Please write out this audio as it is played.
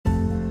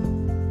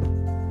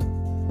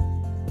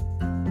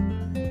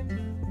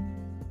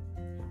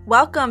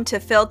Welcome to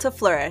Phil to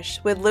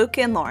Flourish with Luke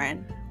and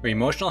Lauren, where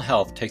emotional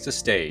health takes a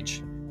stage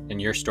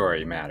and your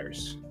story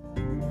matters.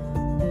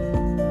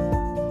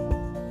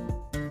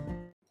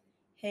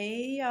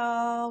 Hey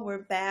y'all,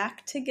 we're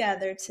back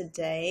together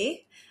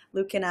today.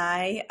 Luke and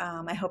I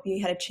hope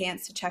you had a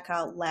chance to check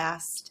out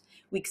last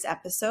week's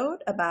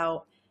episode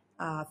about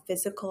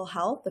physical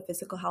health, the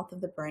physical health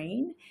of the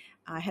brain.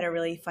 I had a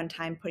really fun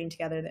time putting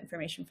together the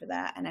information for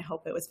that, and I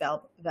hope it was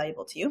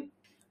valuable to you.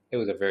 It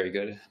was a very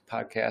good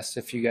podcast.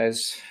 If you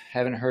guys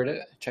haven't heard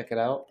it, check it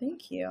out.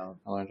 Thank you.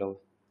 I learned a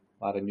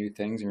lot of new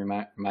things and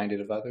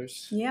reminded of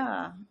others.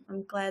 Yeah,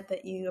 I'm glad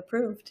that you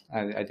approved.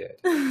 I did.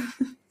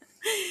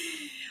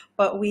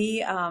 But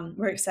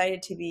we're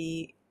excited to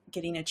be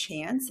getting a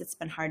chance. It's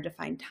been hard to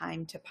find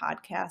time to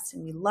podcast,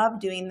 and we love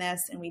doing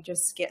this, and we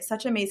just get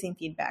such amazing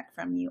feedback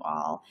from you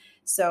all.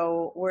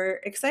 So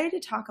we're excited to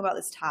talk about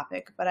this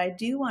topic, but I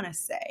do want to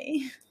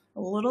say a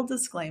little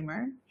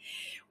disclaimer.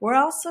 We're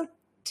also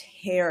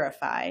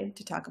terrified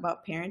to talk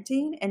about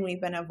parenting, and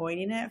we've been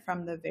avoiding it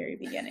from the very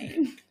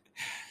beginning.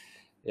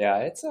 Yeah,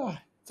 it's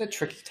a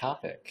tricky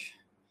topic.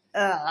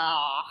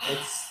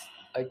 It's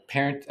like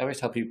I always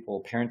tell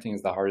people parenting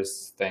is the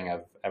hardest thing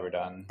I've ever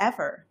done.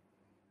 Ever.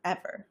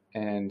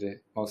 And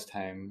most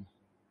time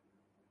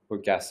we're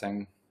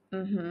guessing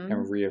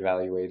and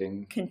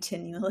reevaluating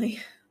continually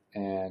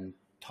and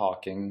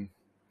talking.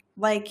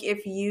 Like,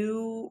 if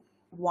you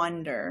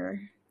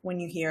wonder when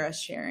you hear us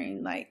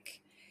sharing, like,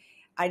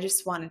 I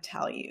just want to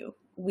tell you,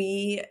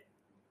 we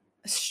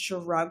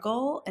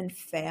struggle and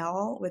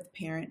fail with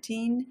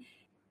parenting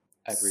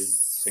every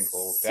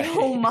single day.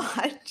 So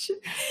much.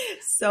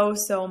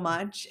 So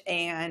much.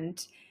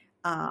 And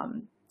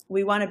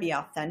we want to be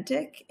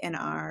authentic in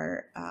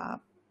our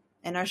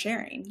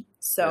sharing.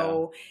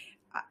 So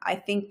yeah. I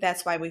think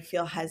that's why we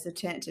feel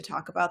hesitant to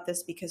talk about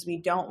this, because we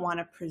don't want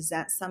to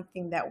present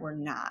something that we're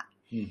not.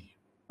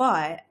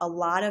 But a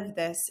lot of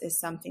this is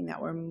something that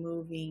we're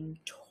moving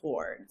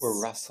towards. We're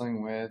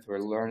wrestling with, we're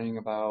learning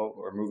about,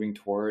 we're moving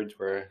towards,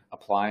 we're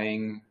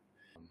applying,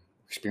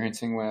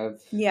 experiencing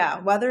with.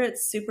 Yeah, whether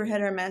it's super hit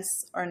or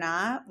miss or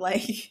not,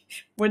 like,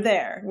 we're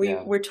there.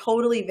 We're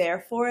totally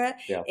there for it.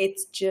 Yeah.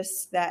 It's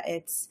just that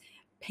it's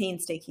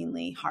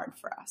painstakingly hard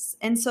for us.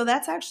 And so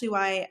that's actually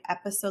why an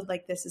episode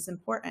like this is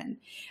important.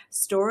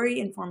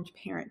 Story-informed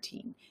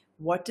parenting.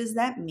 What does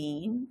that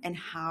mean, and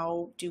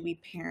how do we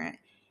parent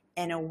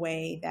in a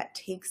way that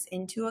takes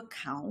into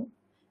account,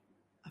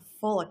 a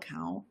full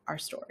account, our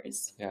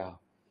stories?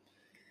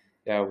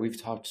 Yeah, we've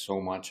talked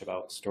so much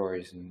about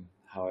stories and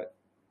how it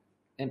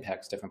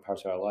impacts different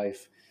parts of our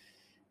life.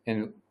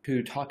 And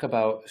to talk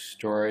about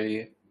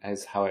story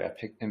as how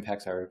it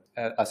impacts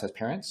us as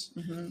parents,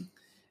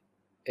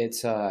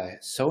 it's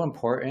so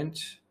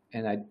important.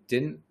 And I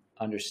didn't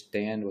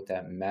understand what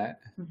that meant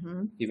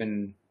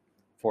even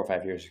 4 or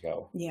 5 years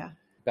ago. Yeah.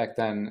 Back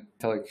then,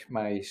 I felt like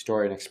my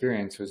story and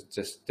experience was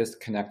just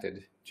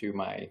disconnected to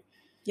my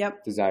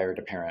desire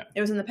to parent.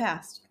 It was in the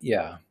past.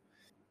 Yeah.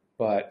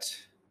 But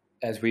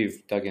as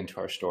we've dug into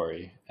our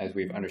story, as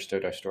we've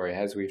understood our story,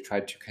 as we've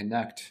tried to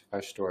connect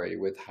our story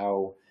with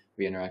how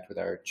we interact with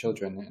our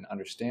children and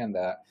understand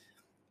that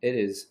it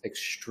is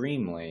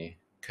extremely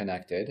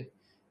connected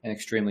and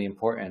extremely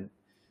important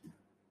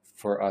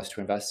for us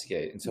to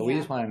investigate. And so we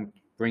just want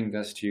to bring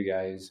this to you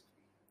guys.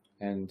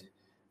 And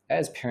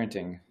as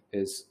parenting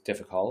is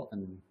difficult,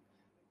 and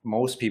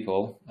most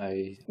people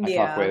I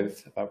talk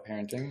with about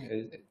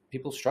parenting,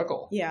 people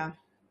struggle. Yeah.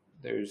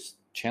 There's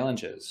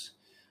challenges.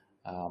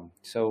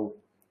 So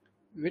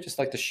we would just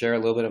like to share a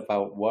little bit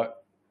about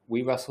what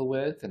we wrestle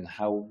with and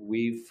what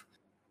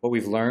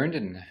we've learned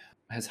and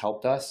has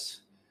helped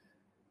us,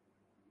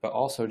 but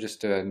also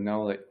just to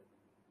know that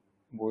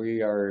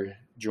we are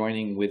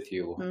joining with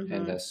you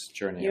in this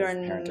journey of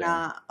parenting. You're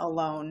not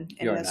alone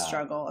in this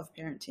struggle of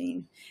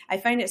parenting. I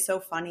find it so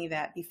funny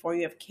that before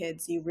you have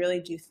kids, you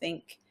really do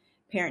think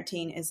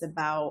parenting is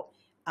about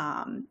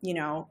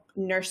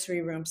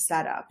nursery room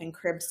setup and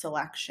crib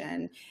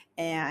selection,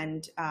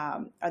 and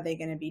are they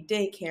going to be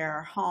daycare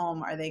or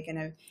home? Are they going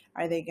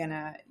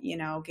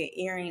to get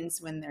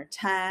earrings when they're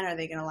 10? Are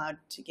they going to allowed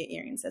to get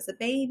earrings as a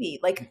baby?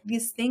 Like,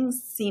 these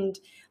things seemed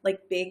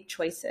like big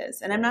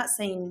choices, and I'm not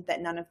saying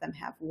that none of them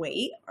have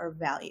weight or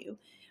value,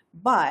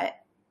 but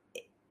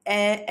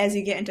as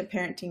you get into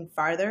parenting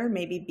farther,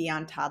 maybe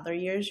beyond toddler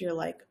years, you're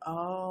like,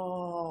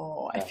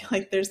 I feel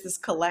like there's this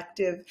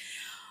collective,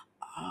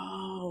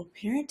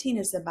 parenting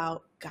is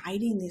about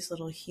guiding these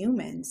little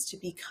humans to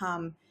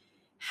become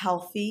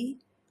healthy,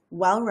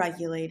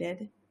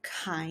 well-regulated,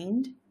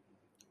 kind,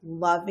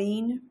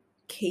 loving,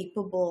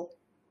 capable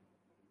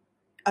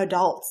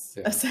adults,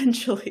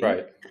 essentially.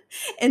 Right.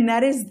 And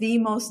that is the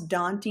most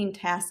daunting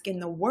task in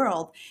the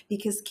world,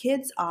 because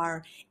kids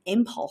are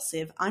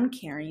impulsive,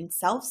 uncaring,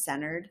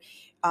 self-centered.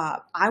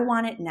 I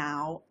want it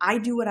now. I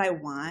do what I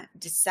want.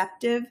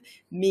 Deceptive,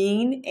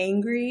 mean,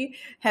 angry,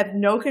 have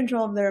no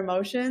control of their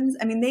emotions.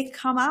 I mean, they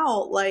come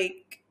out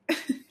like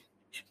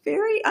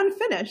very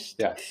unfinished.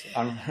 Yes,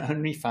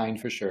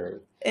 unrefined for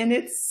sure. And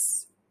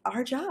it's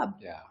our job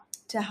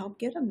to help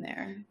get them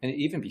there. And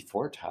even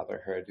before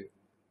toddlerhood,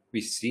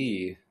 we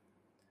see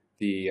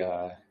the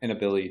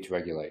inability to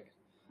regulate.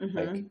 Mm-hmm.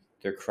 Like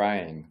they're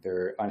crying,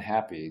 they're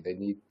unhappy, they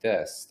need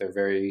this, they're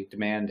very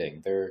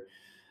demanding, they're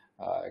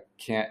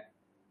can't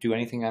do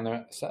anything on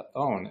their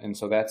own. And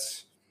so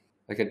that's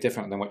like a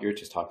different than what you're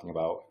just talking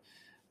about.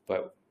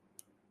 But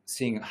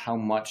seeing how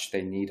much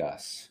they need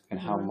us and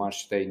how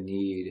much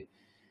we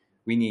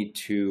need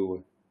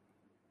to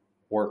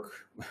work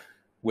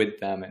with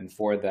them and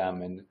for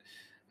them and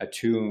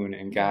attune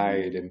and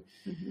guide. And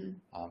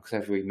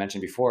because as we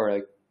mentioned before,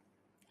 like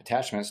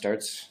attachment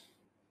starts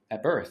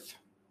at birth.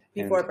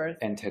 Before birth.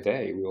 And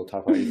today we will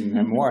talk about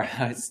even more,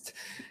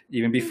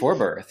 even before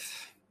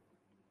birth.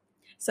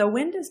 So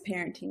when does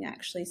parenting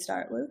actually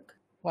start, Luke?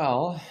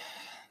 Well,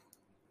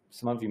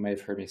 some of you may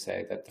have heard me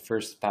say that the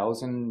first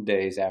 1,000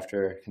 days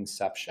after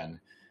conception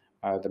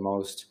are the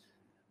most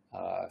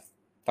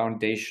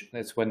foundation.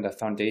 It's when the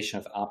foundation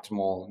of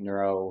optimal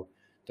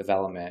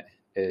neurodevelopment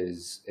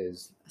is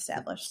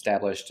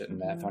established,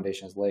 and that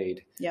foundation is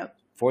laid. Yep.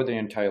 For the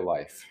entire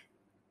life.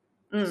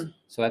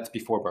 So that's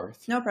before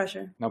birth. No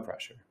pressure. No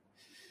pressure.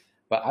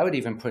 But I would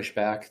even push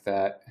back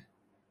that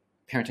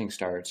parenting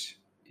starts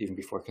even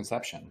before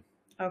conception.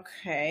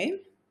 Okay.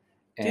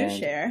 And do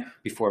share.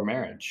 Before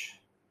marriage.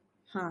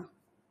 Huh.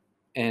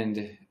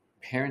 And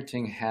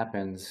parenting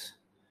happens,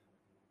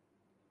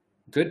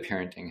 good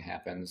parenting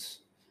happens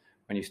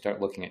when you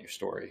start looking at your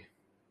story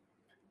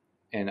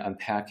and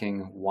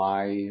unpacking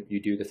why you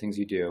do the things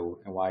you do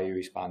and why you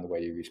respond the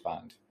way you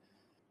respond.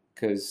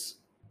 Because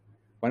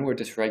when we're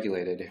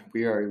dysregulated,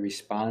 we are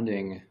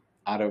responding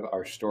out of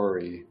our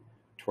story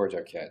towards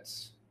our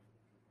kids.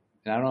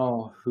 And I don't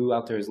know who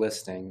out there is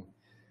listening,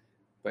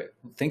 but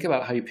think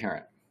about how you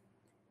parent.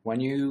 When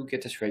you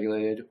get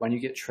dysregulated, when you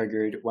get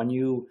triggered, when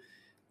you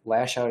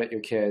lash out at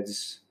your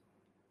kids,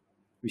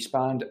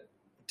 respond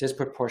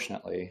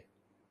disproportionately.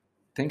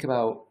 Think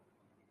about,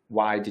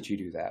 why did you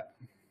do that?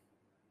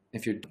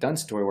 If you've done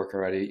story work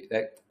already,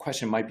 that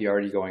question might be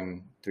already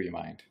going through your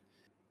mind.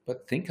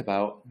 But think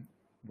about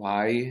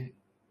why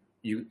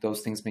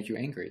those things make you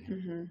angry.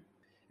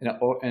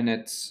 And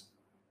it's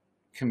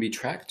can be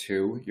tracked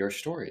to your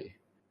story,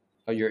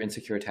 your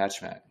insecure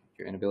attachment,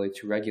 your inability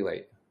to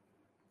regulate,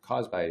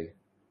 caused by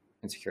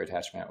insecure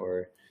attachment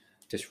or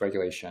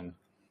dysregulation.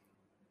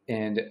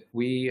 And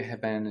we have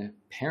been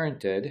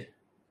parented,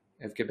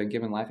 have been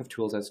given lack of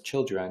tools as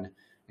children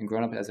and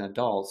grown up as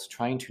adults,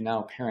 trying to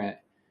now parent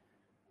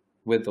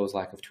with those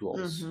lack of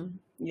tools.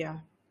 Yeah.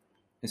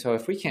 And so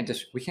if we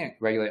can't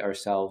regulate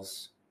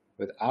ourselves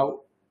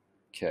without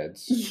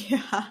kids,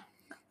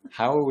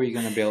 how are we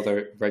going to be able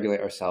to regulate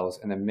ourselves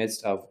in the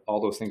midst of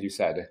all those things you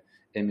said?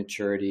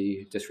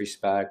 Immaturity,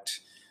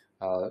 disrespect,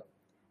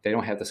 they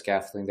don't have the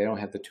scaffolding, they don't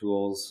have the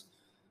tools,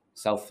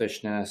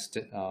 selfishness,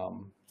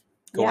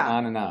 going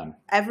on and on.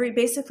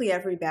 Basically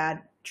every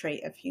bad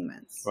trait of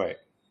humans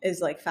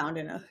is like found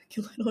in a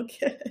little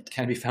kid.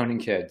 Can be found in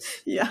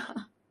kids. Yeah.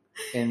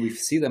 And we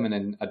see them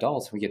in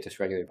adults, and we get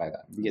dysregulated by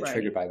them. We get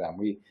triggered by them.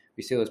 We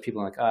see those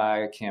people like,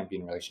 I can't be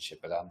in a relationship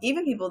with them.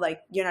 Even people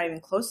like you're not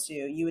even close to,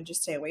 you would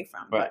just stay away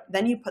from. But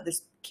then you put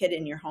this kid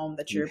in your home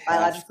that you're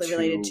biologically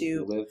related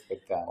to, live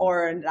with them,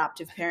 or an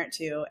adoptive parent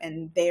to,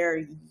 and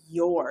they're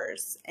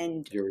yours,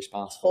 and you're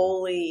responsible.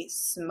 Holy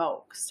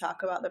smokes!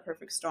 Talk about the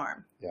perfect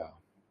storm. Yeah.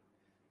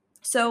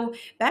 So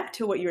back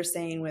to what you were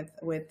saying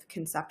with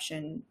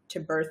conception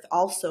to birth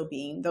also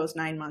being, those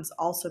 9 months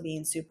also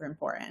being super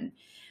important.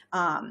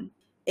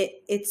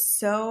 It's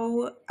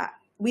so,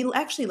 we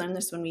actually learned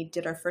this when we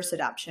did our first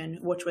adoption,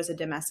 which was a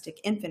domestic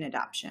infant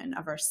adoption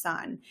of our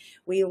son.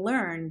 We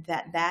learned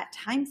that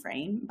time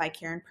frame by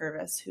Karen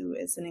Purvis, who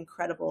is an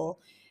incredible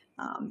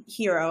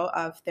hero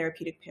of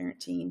therapeutic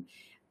parenting.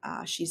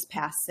 She's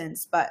passed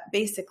since, but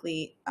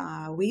basically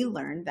we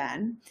learned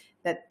then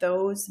that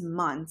those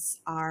months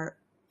are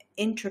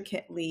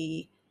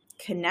intricately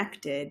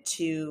connected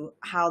to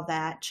how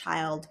that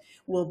child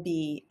will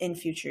be in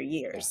future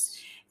years.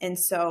 Yes. And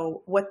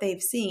so what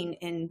they've seen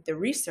in the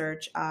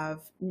research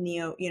of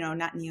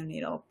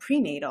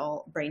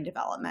prenatal brain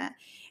development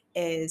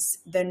is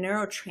the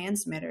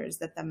neurotransmitters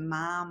that the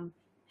mom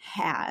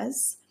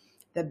has,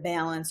 the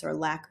balance or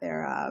lack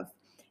thereof,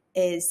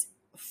 is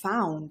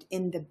found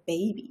in the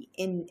baby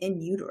in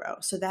utero.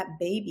 So that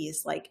baby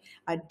is like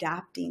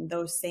adopting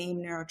those same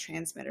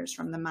neurotransmitters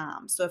from the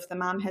mom. So if the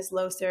mom has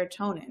low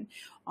serotonin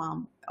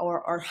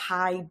or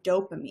high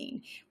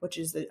dopamine, which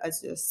is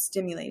a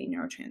stimulating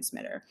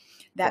neurotransmitter,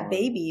 that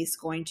baby is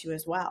going to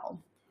as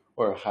well.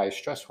 Or high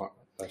stress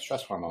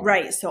hormone.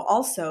 Right. So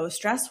also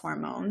stress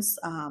hormones,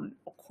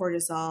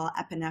 cortisol,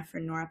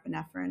 epinephrine,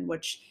 norepinephrine,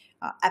 which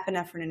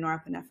epinephrine and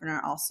norepinephrine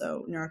are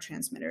also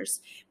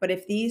neurotransmitters. But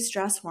if these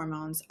stress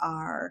hormones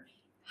are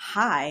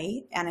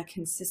high on a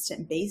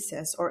consistent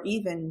basis, or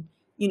even,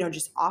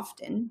 just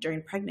often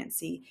during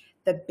pregnancy,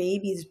 the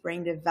baby's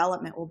brain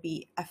development will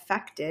be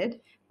affected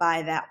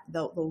by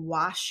the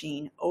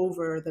washing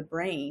over the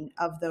brain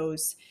of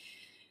those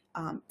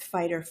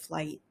fight or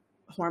flight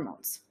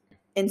hormones.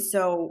 And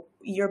so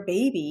your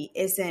baby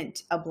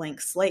isn't a blank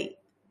slate.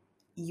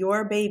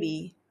 your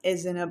baby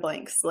isn't a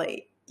blank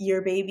slate.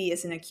 Your baby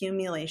is an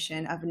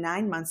accumulation of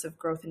 9 months of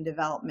growth and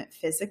development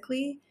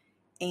physically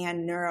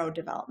and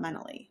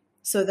neurodevelopmentally.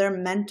 So their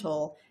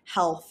mental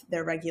health,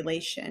 their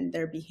regulation,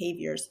 their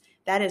behaviors,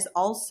 that is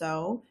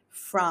also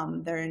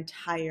from their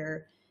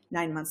entire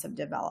 9 months of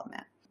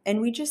development. And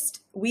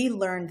we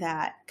learned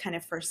that kind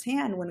of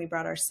firsthand when we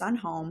brought our son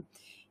home.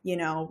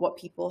 What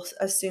people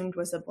assumed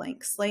was a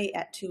blank slate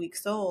at 2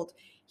 weeks old.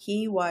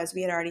 We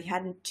had already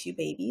had 2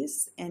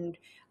 babies, and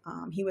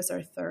he was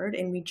our third,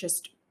 and we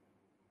just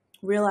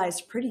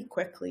realized pretty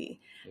quickly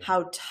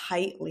how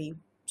tightly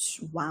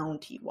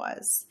wound he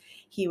was.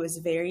 He was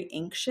very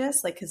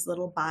anxious, like his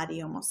little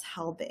body almost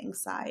held the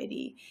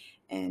anxiety.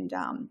 And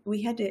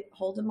we had to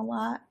hold him a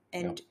lot,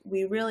 and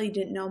we really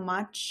didn't know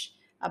much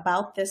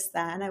about this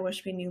then. I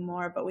wish we knew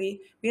more, but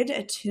we had to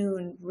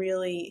attune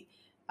really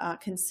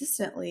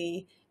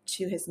consistently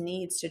to his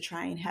needs to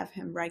try and have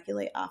him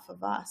regulate off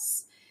of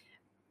us.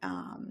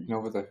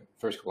 Over the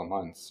first couple of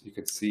months, you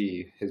could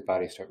see his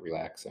body start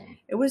relaxing.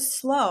 It was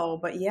slow,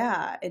 but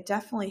yeah, it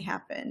definitely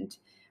happened.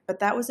 But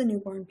that was a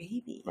newborn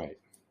baby. Right.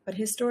 But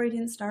his story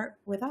didn't start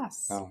with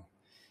us. No.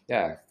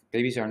 Yeah,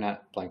 babies are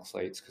not blank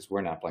slates because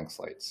we're not blank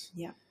slates.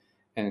 Yeah.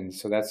 And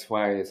so that's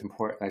why it's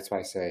important. That's why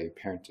I say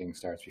parenting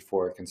starts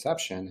before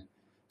conception,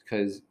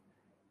 because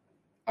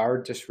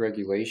our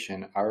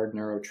dysregulation, our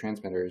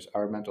neurotransmitters,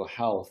 our mental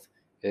health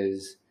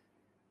is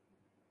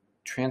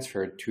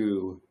transferred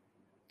to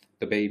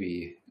the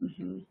baby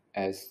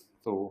as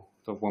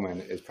the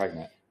woman is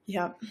pregnant.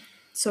 Yep.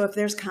 So if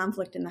there's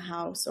conflict in the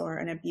house, or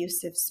an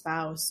abusive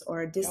spouse,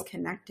 or a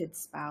disconnected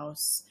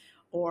spouse,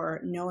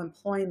 or no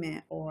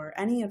employment, or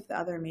any of the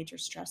other major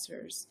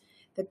stressors,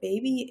 the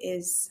baby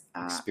is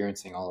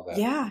experiencing all of that.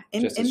 Yeah,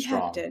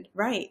 impacted.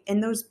 Right.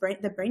 And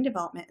the brain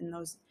development in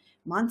those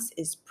months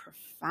is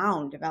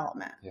profound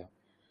development. Yeah.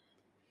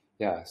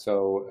 Yeah.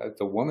 So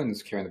the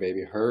woman's carrying the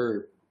baby,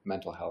 her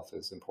mental health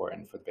is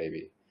important for the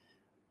baby.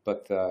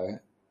 But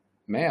the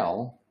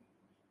male,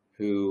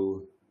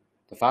 the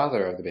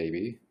father of the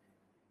baby,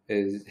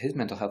 his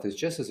mental health is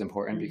just as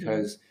important,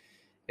 because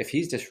if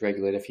he's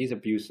dysregulated, if he's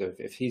abusive,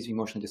 if he's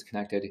emotionally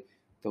disconnected,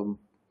 the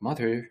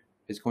mother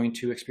is going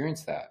to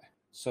experience that.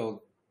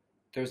 So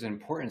there's an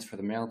importance for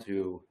the male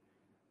to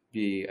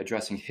be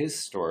addressing his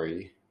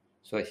story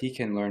so that he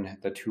can learn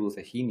the tools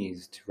that he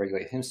needs to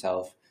regulate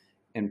himself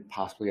in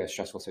possibly a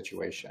stressful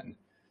situation.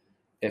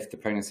 If the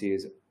pregnancy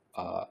is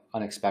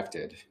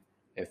unexpected,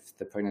 if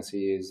the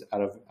pregnancy is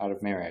out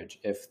of marriage,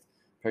 if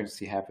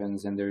pregnancy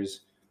happens and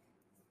there's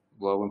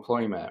low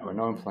employment or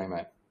no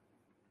employment,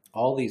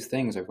 all these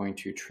things are going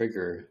to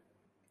trigger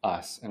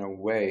us in a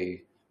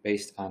way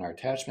based on our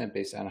attachment,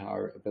 based on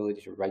our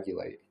ability to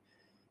regulate.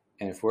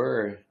 And if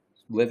we're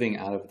living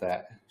out of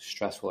that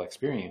stressful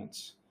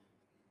experience,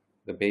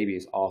 the baby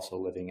is also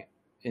living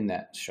in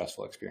that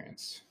stressful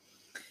experience.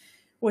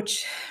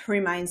 Which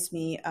reminds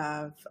me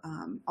of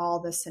all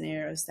the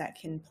scenarios that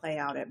can play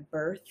out at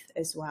birth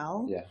as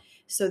well. Yeah.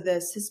 So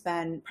this has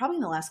been probably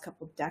in the last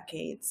couple of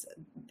decades,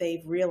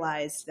 they've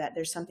realized that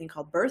there's something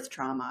called birth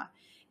trauma.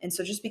 And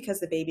so just because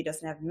the baby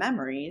doesn't have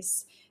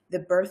memories, the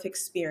birth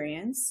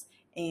experience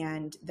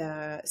and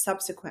the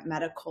subsequent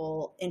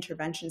medical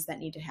interventions that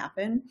need to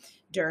happen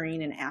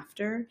during and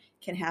after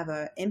can have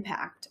an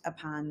impact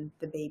upon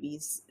the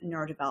baby's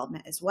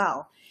neurodevelopment as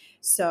well.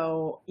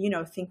 So,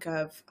 think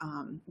of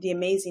the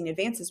amazing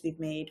advances we've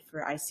made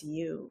for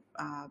ICU,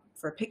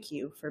 for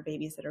PICU, for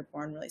babies that are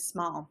born really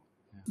small.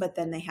 But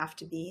then they have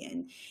to be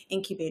in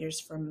incubators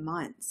for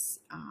months.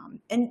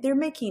 And they're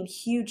making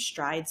huge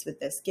strides with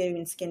this,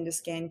 giving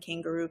skin-to-skin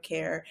kangaroo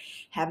care,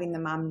 having the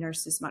mom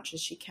nurse as much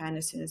as she can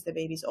as soon as the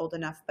baby's old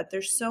enough. But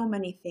there's so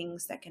many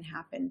things that can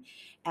happen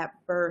at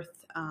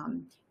birth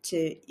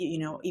to,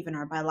 even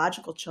our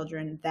biological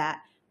children that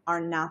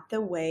are not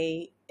the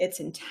way it's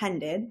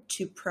intended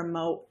to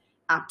promote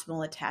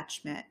optimal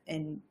attachment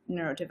and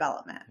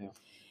neurodevelopment. Yeah.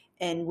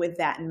 And with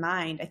that in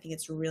mind, I think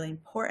it's really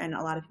important.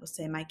 A lot of people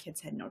say, my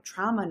kids had no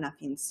trauma.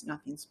 Nothing's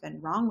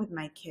been wrong with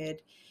my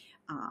kid.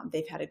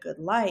 They've had a good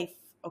life.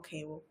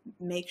 Okay, well,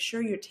 make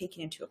sure you're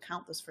taking into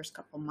account those first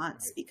couple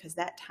months, right, because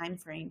that time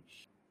frame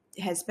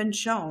has been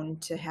shown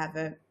to have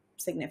a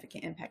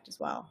significant impact as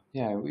well.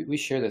 Yeah, we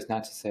share this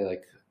not to say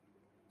like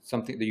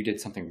something that you did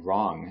something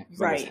wrong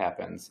when right. this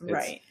happens.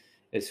 Right.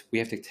 We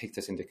have to take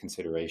this into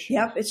consideration.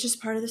 Yep, it's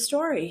just part of the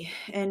story.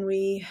 And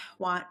we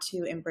want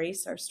to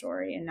embrace our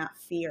story and not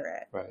fear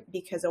it. Right.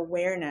 Because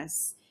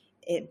awareness,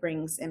 it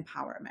brings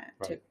empowerment,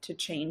 right, to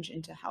change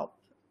and to help.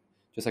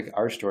 Just like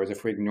our stories,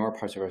 if we ignore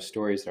parts of our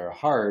stories that are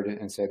hard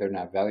and say they're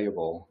not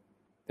valuable,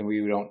 then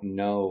we don't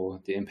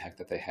know the impact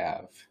that they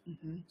have.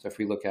 Mm-hmm. So if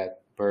we look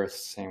at birth the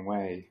same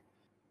way,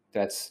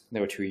 they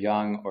were too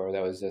young, or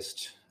that was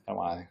just, I don't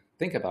want to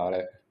think about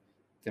it,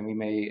 then we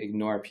may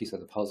ignore a piece of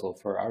the puzzle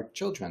for our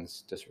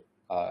children's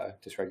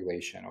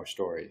dysregulation or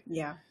story.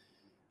 Yeah.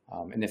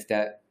 And if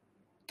that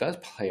does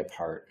play a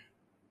part,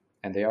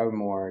 and they are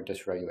more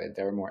dysregulated,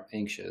 they're more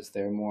anxious,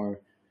 they're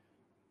more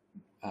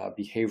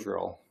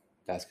behavioral,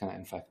 that's going to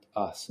infect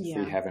us if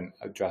we haven't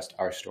addressed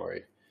our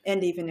story.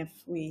 And even if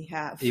we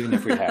have. Even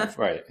if we have,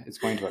 right, it's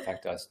going to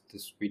affect us.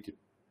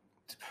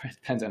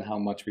 Depends on how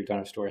much we've done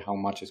our story, how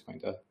much it's going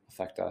to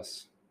affect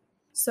us.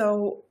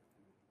 So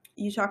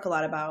you talk a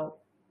lot about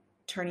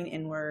turning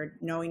inward,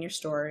 knowing your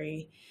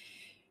story,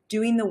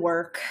 doing the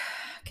work,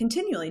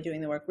 continually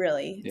doing the work,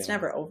 really. It's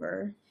never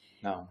over.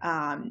 No.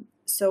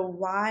 So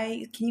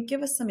can you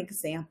give us some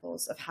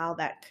examples of how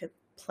that could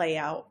play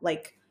out?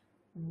 Like,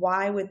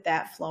 why would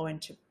that flow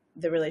into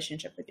the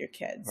relationship with your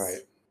kids?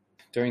 Right.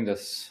 During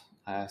this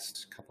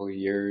last several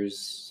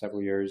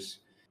years,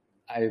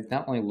 I've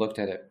not only looked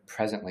at it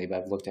presently, but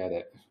I've looked at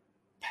it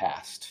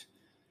past.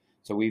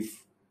 So we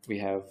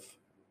have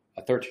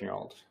a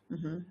 13-year-old.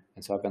 Mm-hmm.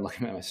 And so I've been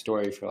looking at my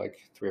story for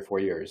like 3 or 4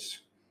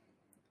 years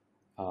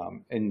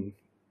in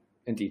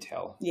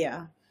detail.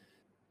 Yeah.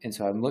 And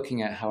so I'm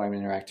looking at how I'm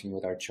interacting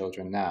with our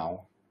children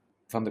now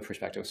from the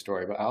perspective of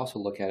story, but I also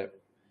look at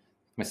it,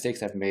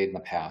 mistakes I've made in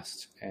the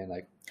past, and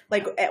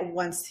like at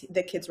once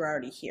the kids were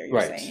already here,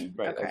 you're saying.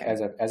 Right. Okay.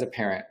 Like as a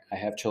parent, I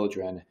have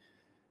children,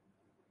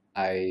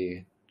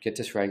 I get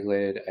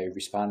dysregulated,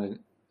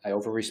 I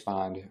over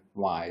respond.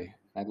 Why?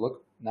 And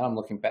now I'm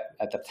looking back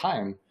at the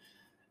time,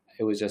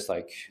 it was just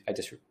like I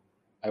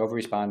over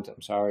respond,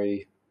 I'm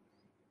sorry.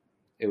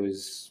 It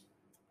was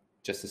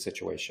just a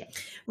situation.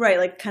 Right,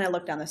 like kind of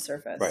looked on the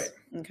surface. Right.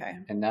 Okay.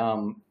 And now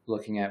I'm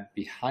looking at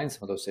behind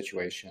some of those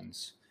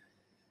situations,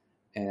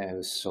 and it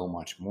was so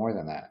much more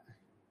than that.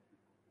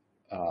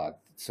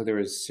 So there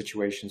was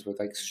situations with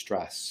like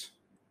stress.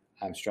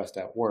 I'm stressed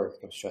at work.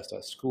 I'm stressed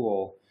at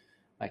school.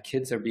 My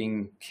kids are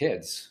being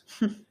kids.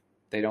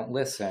 They don't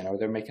listen, or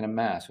they're making a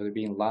mess, or they're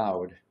being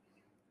loud.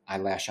 I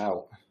lash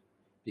out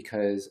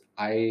because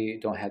I'm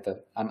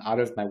out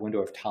of my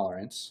window of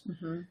tolerance.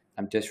 Mm-hmm.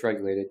 I'm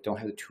dysregulated, don't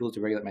have the tools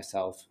to regulate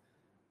myself.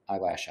 I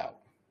lash out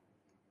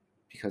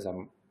because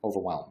I'm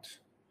overwhelmed.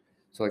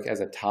 So like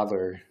as a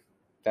toddler,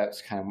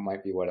 that's kind of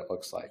might be what it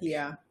looks like.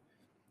 Yeah.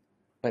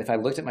 But if I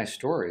looked at my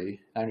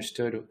story, I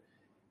understood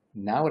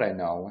now what I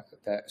know,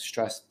 that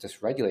stress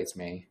dysregulates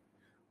me,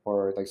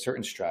 or like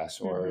certain stress,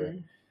 or mm-hmm.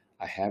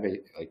 I have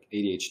like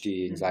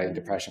ADHD, anxiety, mm-hmm.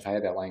 depression. If I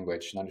had that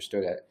language and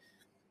understood it,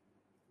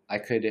 I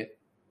could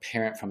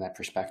parent from that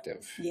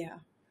perspective. Yeah.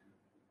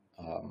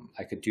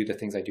 I could do the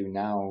things I do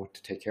now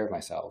to take care of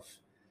myself.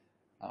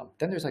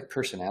 Then there's like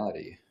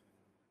personality.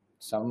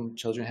 Some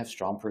children have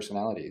strong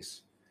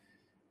personalities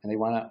and they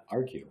want to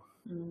argue.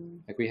 Mm.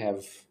 Like we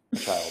have a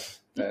child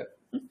that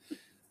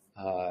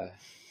I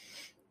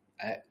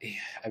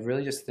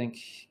really just think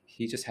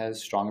he just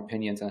has strong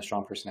opinions and a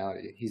strong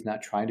personality. He's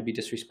not trying to be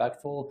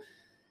disrespectful.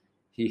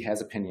 He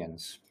has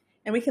opinions.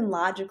 And we can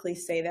logically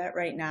say that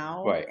right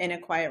now right. in a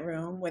quiet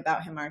room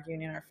without him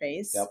arguing in our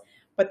face. Yep.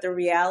 But the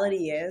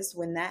reality is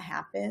when that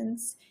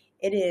happens,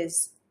 it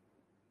is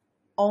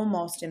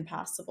almost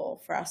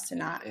impossible for us to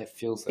not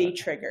be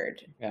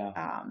triggered.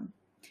 Yeah.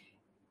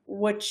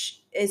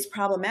 Which is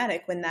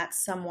problematic when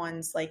that's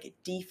someone's like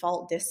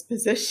default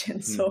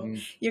disposition. So mm-hmm.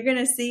 you're going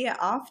to see it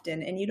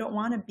often, and you don't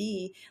want to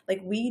be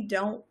like,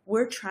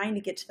 we're trying to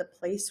get to the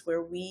place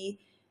where we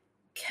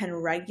can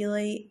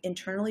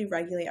internally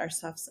regulate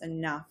ourselves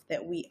enough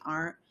that we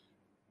aren't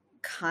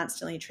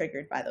constantly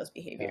triggered by those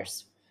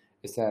behaviors. Yeah.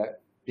 It's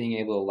that being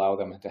able to allow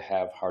them to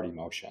have hard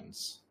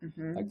emotions,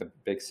 mm-hmm. like the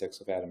big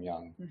 6 of Adam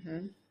Young.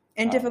 Mm-hmm.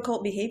 And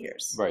difficult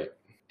behaviors. Right.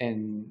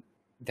 And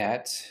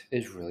that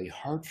is really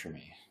hard for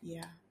me.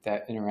 Yeah.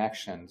 That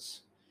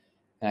interactions.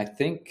 And I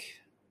think,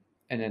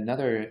 and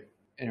another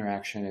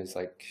interaction is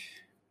like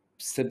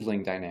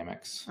sibling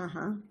dynamics.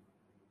 Uh-huh.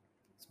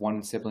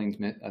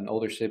 An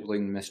older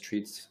sibling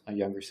mistreats a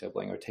younger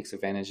sibling, or takes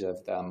advantage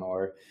of them,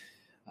 or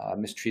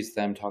mistreats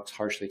them, talks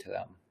harshly to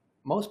them.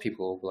 Most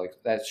people will be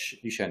like,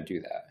 you shouldn't do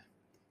that.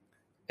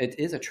 It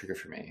is a trigger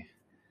for me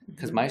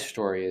because mm-hmm. my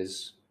story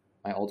is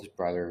my oldest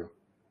brother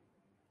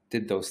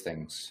did those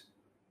things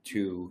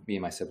to me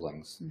and my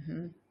siblings.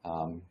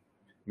 Mm-hmm.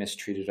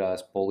 Mistreated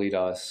us, bullied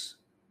us,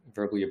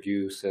 verbally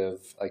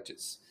abusive, like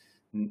just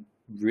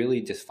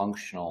really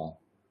dysfunctional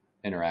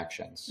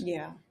interactions.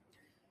 Yeah.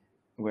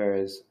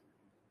 Whereas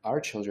our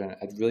children,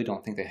 I really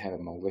don't think they have a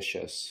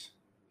malicious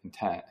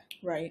intent.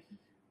 Right.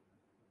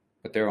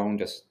 But their own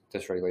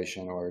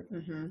dysregulation or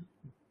mm-hmm.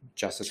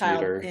 justice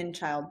leader. In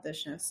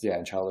childishness. Yeah,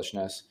 in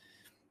childishness.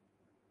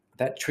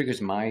 That triggers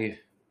my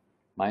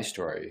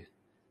story.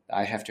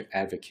 I have to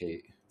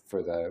advocate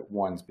for the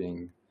ones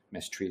being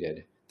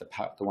mistreated, the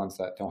ones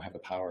that don't have the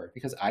power,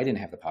 because I didn't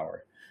have the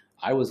power.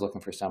 I was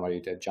looking for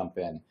somebody to jump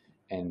in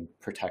and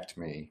protect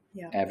me,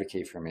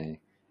 advocate for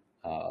me,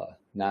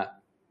 not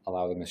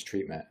allow the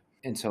mistreatment.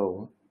 And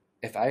so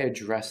if I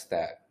address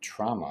that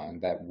trauma and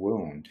that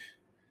wound,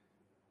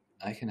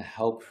 I can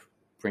help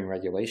bring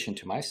regulation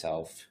to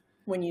myself.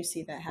 When you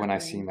see that happening. When I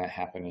see that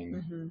happening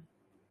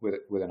mm-hmm.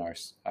 within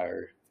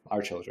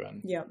our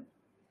children. Yep.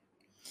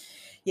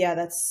 Yeah,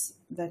 that's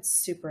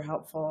super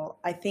helpful.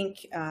 I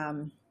think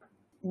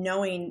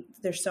knowing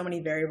there's so many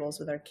variables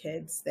with our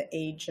kids, the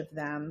age of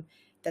them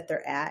that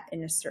they're at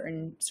in a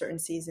certain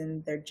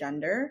season, their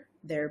gender,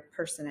 their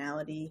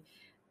personality,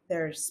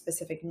 their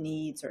specific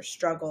needs or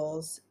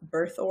struggles,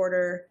 birth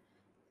order,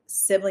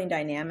 sibling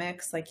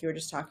dynamics, like you were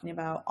just talking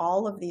about,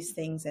 all of these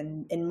things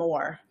and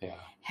more Yeah.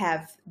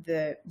 have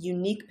the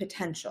unique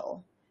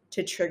potential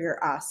to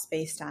trigger us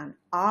based on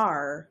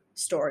our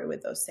story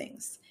with those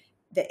things.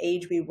 The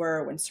age we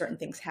were when certain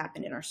things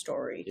happened in our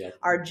story, Yep.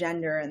 our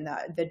gender and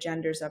the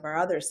genders of our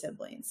other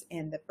siblings,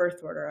 and the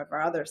birth order of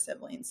our other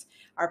siblings,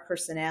 our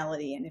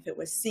personality, and if it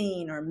was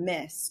seen or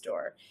missed,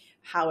 or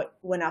how it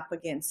went up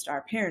against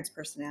our parents'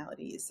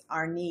 personalities,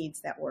 our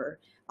needs that were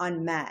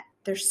unmet.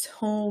 There's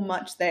so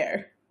much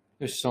there.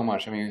 There's so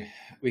much. I mean,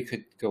 we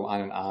could go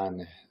on and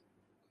on,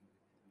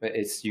 but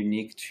it's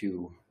unique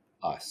to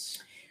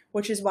us.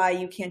 Which is why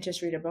you can't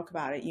just read a book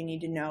about it. You need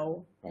to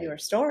know Right. your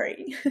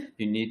story.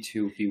 You need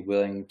to be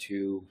willing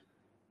to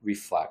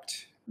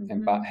reflect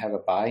and have a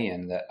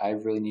buy-in that I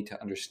really need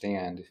to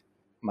understand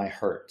my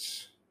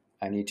hurts.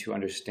 I need to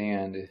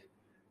understand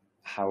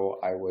how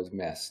I was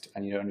missed. I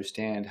need to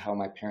understand how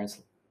my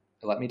parents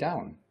let me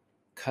down,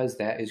 because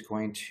that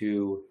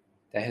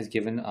has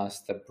given us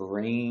the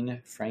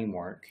brain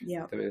framework,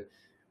 the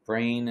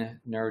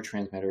brain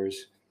neurotransmitters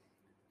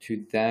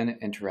to then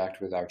interact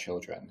with our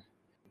children.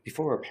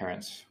 Before we're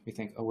parents, we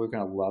think, oh, we're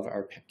going to love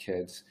our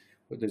kids.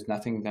 But there's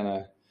nothing going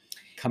to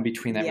come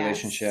between that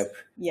relationship.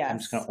 Yes. I'm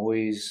just going to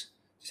always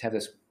just have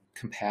this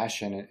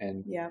compassion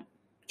and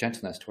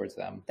gentleness towards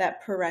them.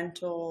 That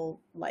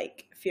parental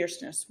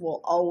fierceness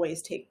will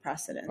always take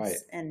precedence, right.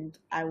 And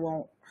I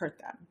won't hurt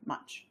them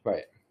much.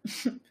 Right.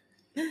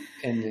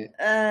 And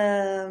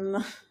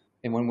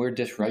when we're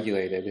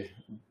dysregulated,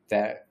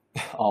 that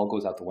all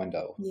goes out the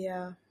window.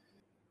 Yeah.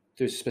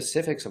 There's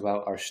specifics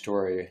about our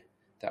story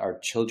that our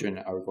children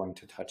are going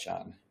to touch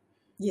on.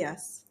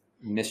 Yes.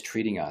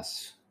 Mistreating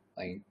us,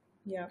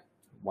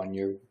 when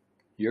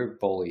you're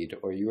bullied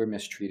or you were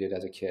mistreated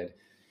as a kid.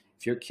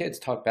 If your kids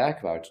talk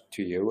back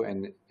to you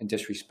and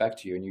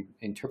disrespect you, and you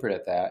interpret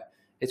it that,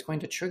 it's going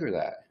to trigger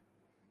that,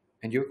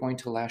 and you're going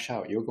to lash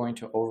out. You're going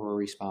to over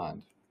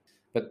respond.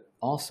 But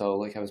also,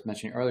 like I was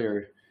mentioning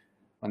earlier,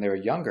 when they were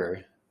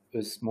younger, it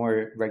was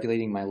more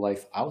regulating my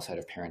life outside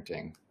of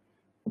parenting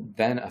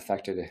then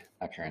affected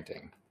my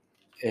parenting.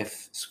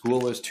 If school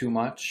was too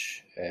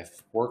much,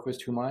 if work was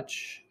too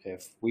much,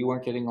 if we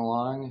weren't getting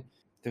along,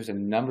 there's a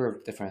number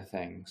of different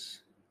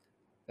things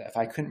that if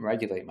I couldn't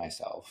regulate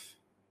myself,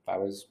 if I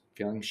was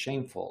feeling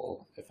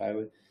shameful, if I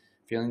was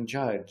feeling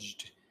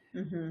judged,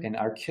 and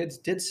our kids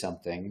did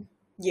something,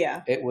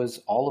 it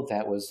was all of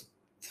that was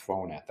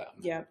thrown at them.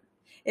 Yeah.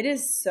 It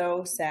is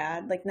so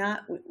sad.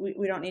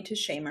 We don't need to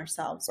shame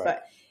ourselves,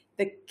 but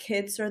the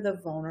kids are the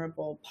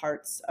vulnerable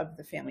parts of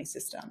the family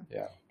system.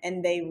 Yeah.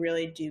 And they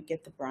really do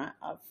get the brunt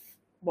of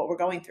what we're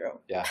going through.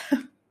 Yeah.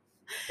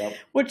 Yep.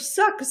 Which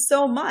sucks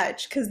so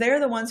much because they're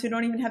the ones who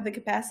don't even have the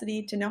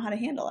capacity to know how to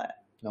handle it.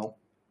 No.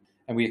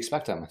 And we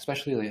expect them,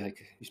 especially like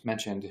you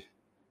mentioned,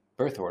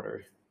 birth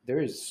order. There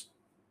is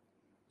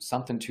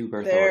something to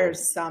birth order.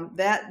 There's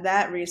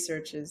that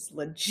research is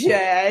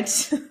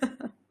legit.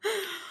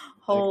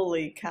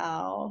 Holy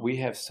cow. We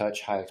have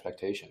such high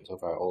expectations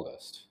of our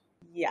oldest.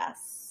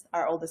 Yes.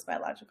 Our oldest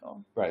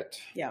biological. Right.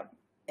 Yeah.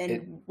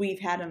 And we've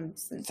had him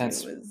since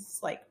he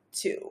was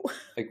 2.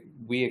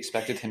 We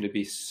expected him to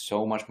be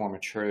so much more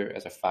mature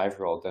as a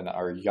 5-year-old than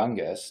our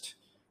youngest.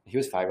 He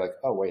was 5,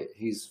 oh wait,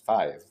 he's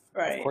 5.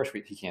 Right. Of course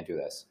he can't do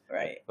this.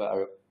 Right. But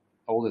our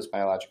oldest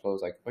biological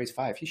is oh, he's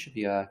 5. He should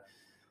be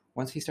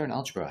when's he start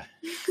algebra?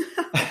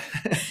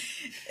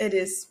 It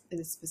is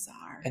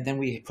bizarre. And then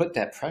we put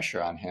that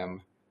pressure on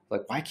him,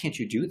 why can't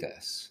you do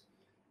this?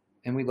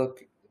 And we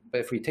look, but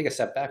if we take a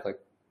step back,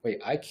 wait,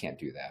 I can't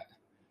do that.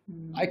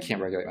 I can't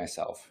regulate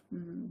myself.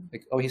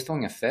 Oh, he's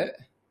throwing a fit?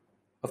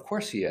 Of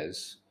course he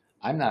is.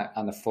 I'm not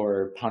on the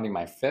floor pounding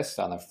my fist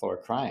on the floor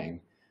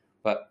crying,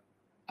 but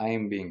I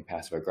am being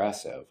passive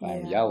aggressive. Yeah.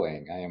 I'm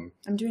yelling.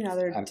 I'm doing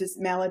other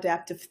just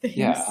maladaptive things.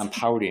 Yeah, I'm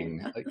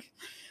pouting.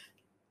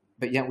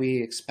 But yet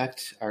we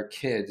expect our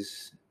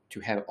kids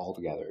to have it all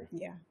together.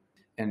 Yeah.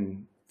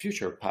 In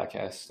future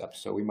podcast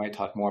episode, we might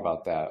talk more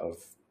about that of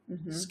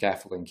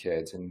scaffolding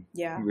kids and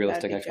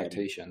realistic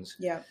expectations.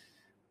 Good. Yeah.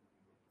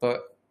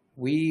 But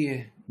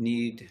we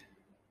need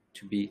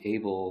to be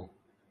able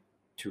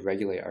to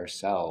regulate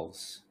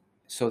ourselves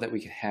so that we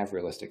can have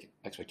realistic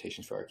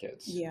expectations for our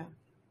kids. Yeah.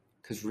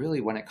 Because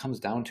really, when it comes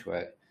down to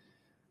it,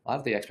 a lot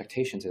of the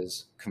expectations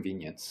is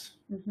convenience.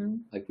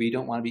 We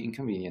don't want to be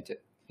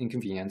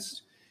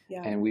inconvenienced,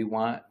 and we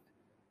want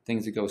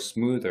things to go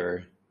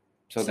smoother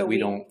so that we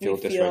don't feel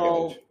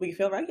dysregulated. We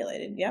feel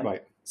regulated, yeah.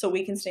 Right. So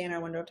we can stay in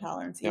our window of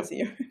tolerance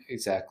easier.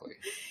 Exactly.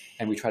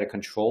 And we try to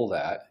control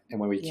that. And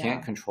when we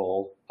can't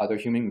control other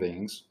human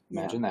beings,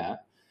 imagine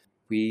that,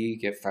 we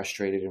get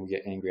frustrated and we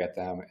get angry at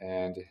them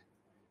and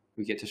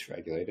we get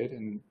dysregulated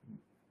and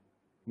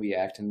we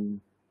act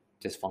in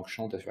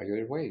dysfunctional,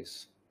 dysregulated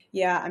ways.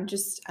 Yeah,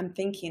 I'm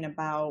thinking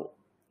about,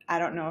 I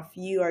don't know if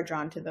you are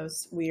drawn to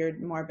those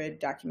weird, morbid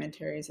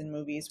documentaries and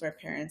movies where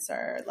parents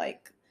are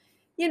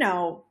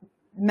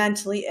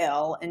mentally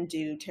ill and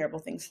do terrible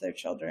things to their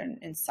children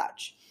and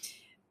such.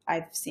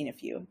 I've seen a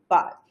few,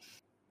 but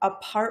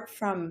apart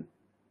from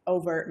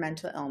overt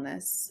mental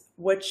illness,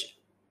 which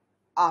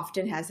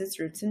often has its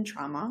roots in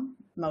trauma,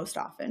 most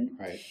often.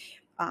 Right.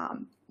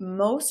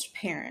 Most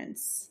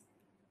parents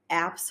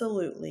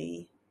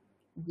absolutely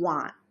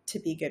want to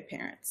be good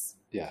parents.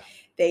 Yeah.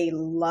 They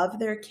love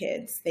their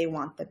kids. They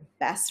want the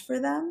best for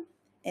them,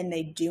 and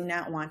they do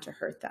not want to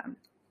hurt them.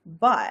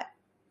 But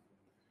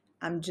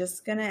I'm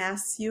just going to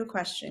ask you a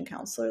question,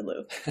 Counselor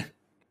Luke.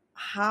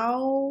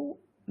 How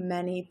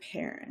many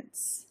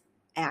parents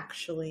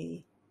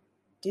actually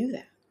do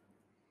that?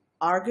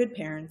 Are good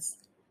parents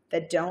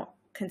that don't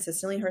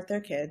consistently hurt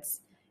their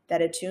kids,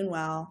 that attune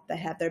well, that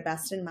have their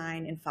best in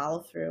mind and follow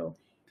through.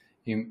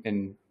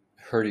 And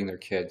hurting their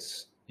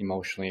kids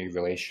emotionally,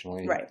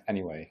 relationally, Right.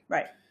 Anyway.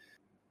 Right.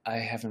 I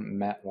haven't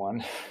met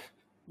one.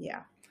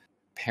 Yeah.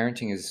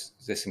 Parenting is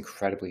this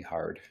incredibly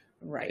hard,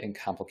 Right. and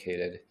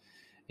complicated.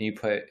 And you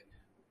put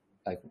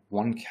like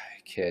one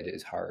kid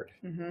is hard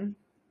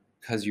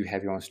because you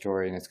have your own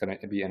story and it's going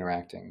to be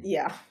interacting.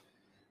 Yeah.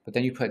 But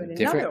then you put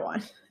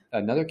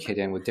another kid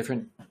in with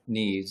different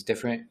needs,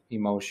 different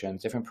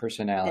emotions, different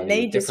personalities, and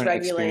they different dysregulate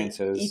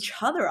experiences. Each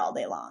other all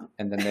day long.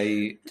 And then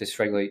they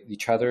dysregulate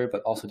each other,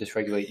 but also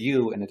dysregulate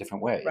you in a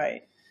different way.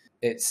 Right.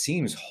 It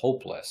seems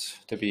hopeless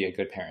to be a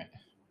good parent.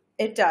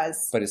 It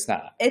does. But it's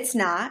not. It's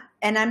not.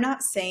 And I'm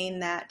not saying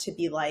that to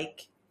be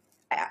like,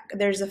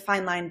 there's a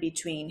fine line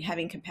between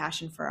having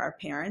compassion for our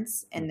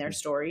parents and their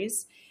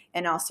stories,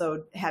 and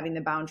also having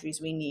the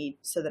boundaries we need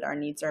so that our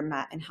needs are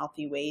met in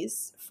healthy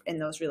ways in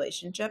those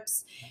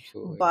relationships.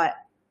 Absolutely. But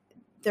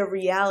the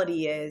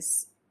reality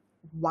is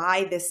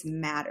why this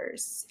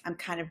matters. I'm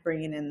kind of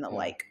bringing in the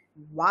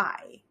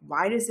why?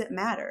 Why does it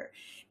matter?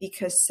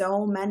 Because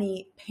so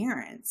many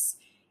parents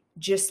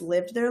just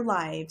lived their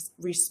lives,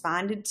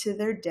 responded to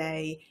their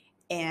day,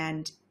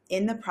 and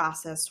in the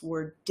process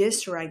were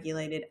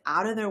dysregulated,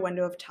 out of their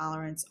window of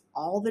tolerance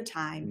all the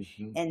time,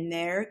 and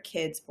their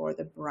kids bore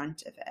the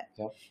brunt of it.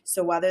 Yep.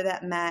 So whether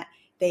that meant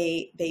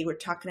they were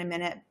tucking a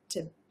minute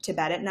to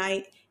bed at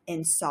night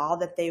and saw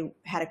that they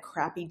had a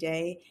crappy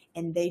day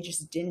and they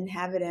just didn't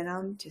have it in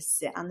them to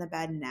sit on the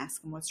bed and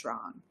ask them what's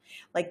wrong.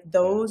 Like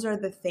those are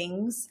the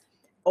things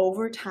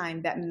over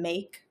time that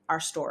make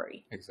our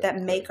story,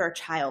 that make our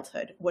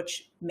childhood,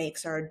 which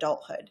makes our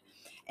adulthood.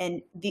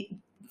 And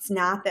it's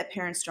not that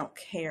parents don't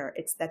care.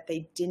 It's that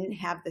they didn't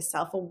have the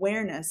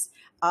self-awareness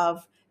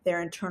of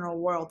their internal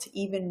world to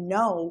even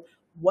know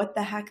what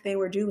the heck they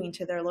were doing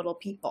to their little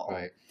people.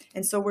 Right.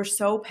 And so we're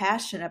so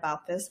passionate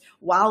about this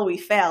while we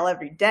fail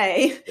every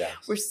day. Yes.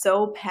 We're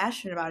so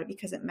passionate about it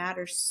because it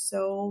matters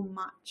so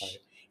much. Right.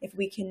 If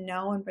we can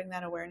know and bring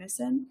that awareness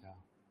in,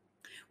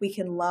 we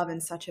can love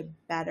in such a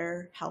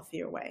better,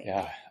 healthier way.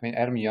 Yeah. I mean,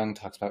 Adam Young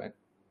talks about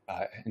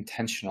the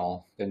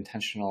intentional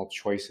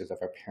choices of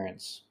our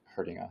parents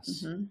hurting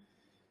us.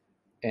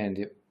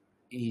 And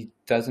he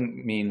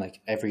doesn't mean like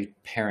every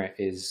parent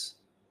is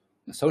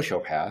a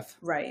sociopath.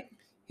 Right.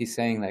 He's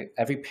saying like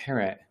every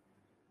parent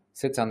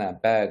sits on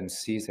that bed and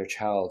sees their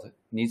child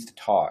needs to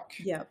talk.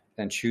 Yep.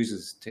 And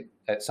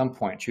at some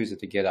point chooses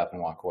to get up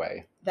and walk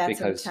away.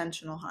 That's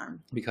intentional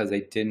harm. Because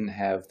they didn't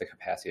have the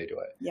capacity to do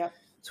it. Yep.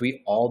 So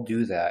we all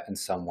do that in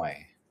some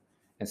way.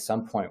 At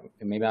some point,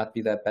 it may not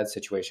be that bed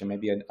situation,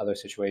 maybe another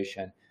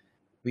situation.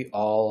 We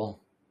all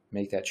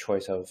make that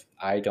choice of,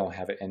 I don't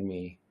have it in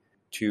me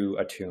to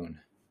attune.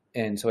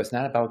 And so it's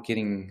not about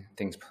getting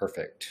things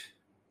perfect.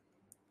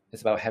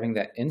 It's about having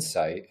that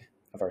insight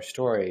of our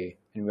story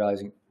and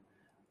realizing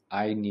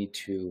I need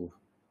to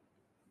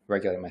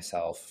regulate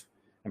myself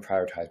and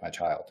prioritize my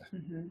child.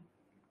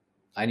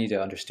 I need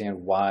to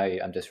understand why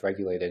I'm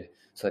dysregulated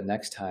so that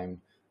next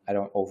time I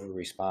don't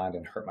over-respond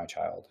and hurt my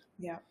child.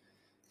 Yeah.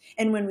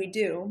 And when we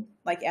do,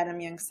 like Adam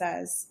Young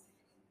says,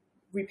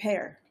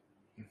 repair.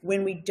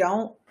 When we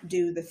don't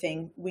do the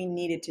thing we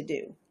needed to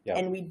do,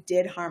 and we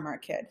did harm our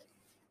kid,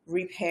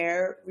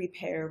 repair.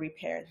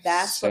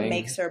 That's what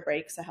makes or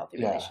breaks a healthy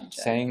relationship.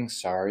 Saying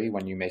sorry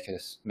when you make a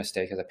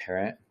mistake as a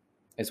parent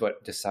is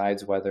what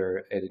decides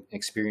whether an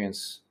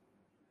experience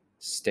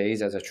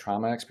stays as a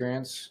trauma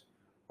experience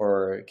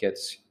or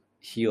gets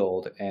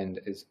healed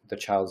and the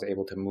child is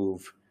able to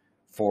move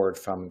forward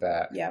from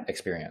that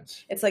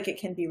experience. It's like it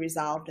can be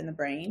resolved in the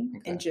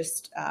brain and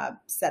just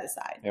set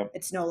aside.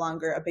 It's no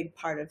longer a big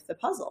part of the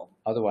puzzle.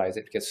 Otherwise,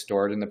 it gets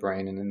stored in the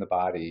brain and in the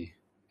body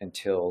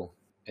until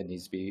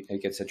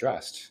it gets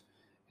addressed.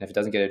 And if it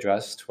doesn't get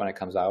addressed when it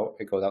comes out,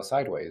 it goes out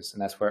sideways.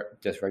 And that's where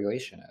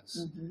dysregulation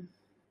is.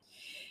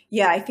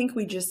 Yeah, I think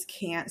we just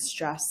can't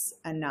stress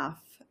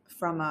enough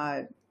from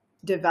a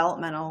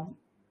developmental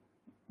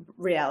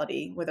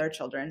reality with our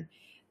children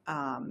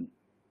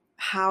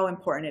how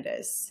important it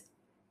is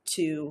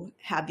to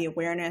have the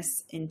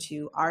awareness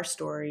into our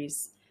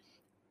stories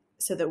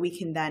so that we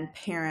can then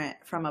parent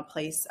from a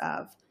place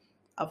of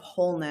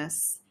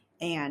wholeness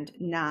and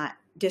not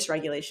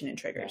dysregulation and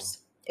triggers.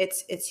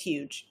 It's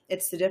huge.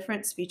 It's the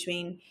difference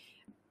between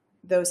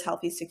those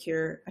healthy,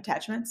 secure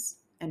attachments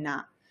and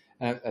not.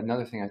 And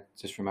another thing I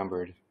just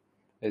remembered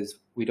is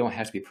we don't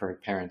have to be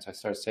perfect parents. I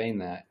started saying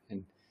that,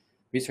 and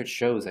research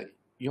shows that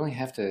you only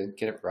have to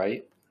get it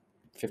right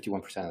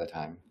 51% of the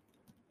time.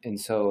 And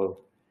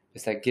so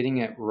it's that getting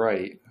it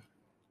right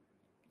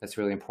that's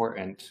really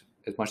important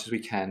as much as we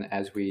can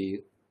as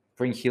we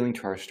bring healing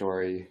to our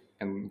story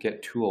and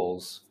get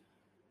tools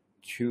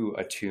to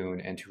attune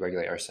and to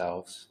regulate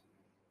ourselves.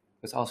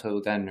 It's also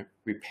then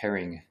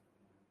repairing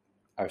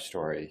our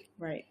story,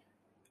 Right.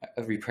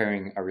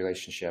 repairing our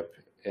relationship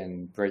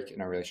and break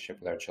in our relationship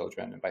with our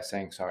children. And by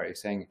saying sorry,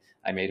 saying,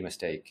 I made a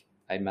mistake,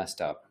 I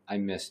messed up, I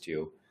missed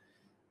you.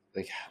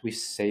 Like, we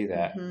say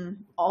that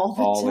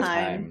all the time.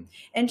 time.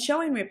 And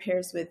showing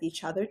repairs with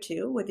each other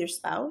too, with your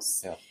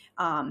spouse. Yeah.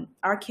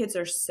 Our kids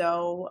are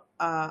so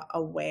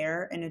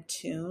aware and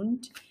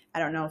attuned. I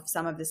don't know if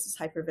some of this is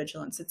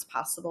hypervigilance. It's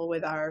possible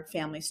with our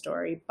family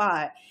story,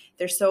 but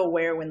they're so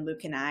aware when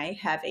Luke and I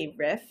have a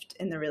rift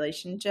in the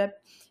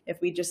relationship.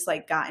 If we just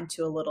like got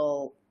into a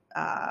little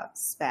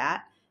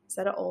spat, is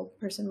that an old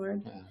person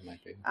word? Yeah, it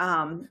might be.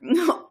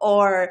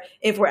 Or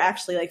if we're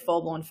actually like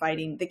full blown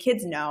fighting, the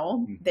kids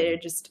know. Mm-hmm. They're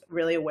just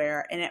really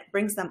aware, and it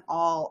brings them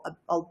all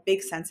a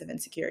big sense of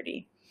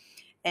insecurity.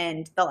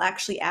 And they'll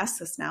actually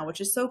ask us now,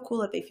 which is so cool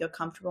that they feel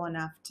comfortable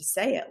enough to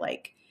say it.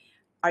 Like,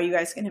 are you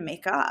guys going to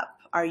make up?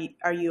 Are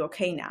you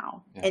okay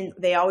now? Yeah. And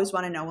they always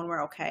want to know when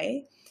we're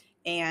okay.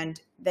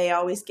 And they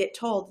always get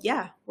told,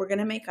 yeah, we're going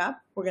to make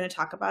up. We're going to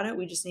talk about it.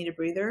 We just need a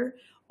breather,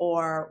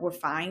 or we're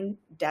fine.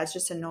 Dad's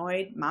just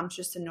annoyed. Mom's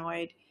just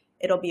annoyed.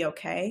 It'll be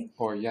okay.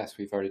 Or yes,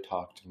 we've already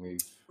talked and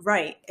we've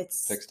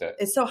fixed it.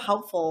 It's so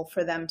helpful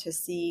for them to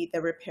see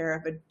the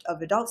repair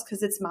of adults,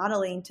 because it's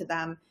modeling to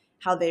them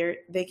how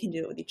they can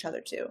do it with each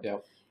other too.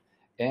 Yep.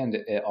 And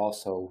it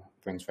also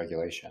brings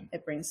regulation.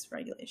 It brings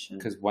regulation.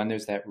 Because when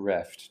there's that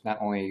rift, not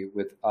only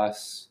with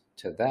us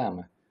to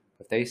them,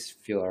 but they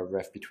feel a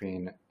rift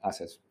between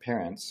us as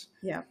parents,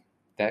 yeah,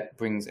 that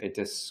brings a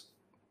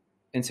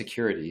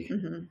insecurity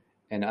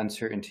and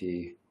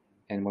uncertainty.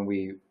 And when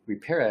we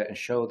repair it and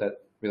show that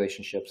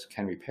relationships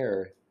can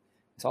repair,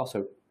 it's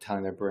also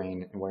telling their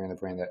brain and wiring the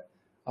brain that,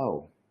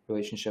 oh,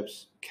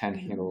 relationships can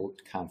handle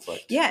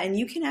conflict. Yeah, and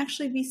you can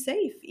actually be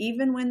safe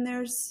even when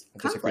there's a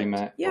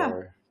disagreement.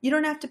 Yeah, you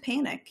don't have to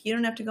panic. You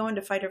don't have to go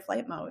into fight or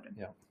flight mode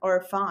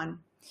or fawn.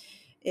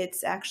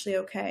 It's actually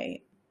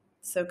okay.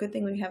 So good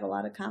thing we have a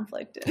lot of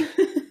conflict.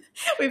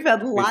 We've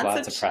had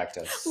lots of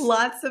practice.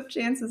 Lots of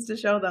chances to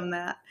show them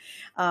that.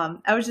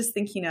 I was just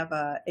thinking of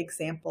an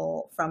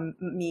example from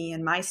me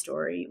and my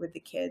story with the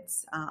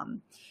kids.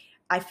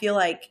 I feel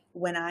like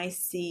when I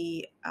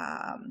see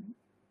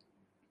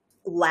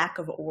lack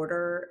of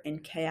order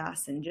and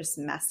chaos and just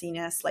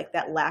messiness, like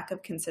that lack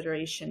of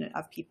consideration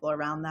of people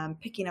around them,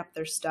 picking up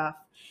their stuff,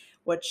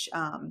 which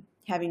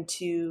having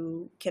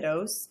two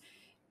kiddos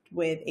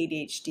with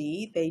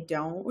ADHD, they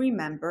don't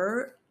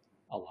remember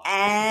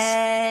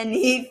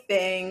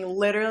anything.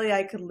 Literally,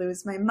 I could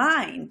lose my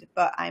mind,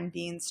 but I'm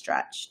being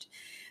stretched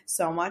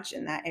so much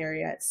in that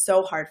area. It's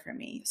so hard for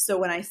me. So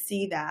when I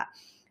see that,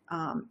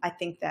 I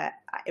think that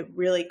it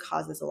really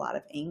causes a lot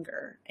of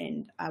anger,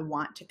 and I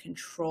want to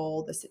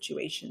control the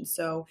situation.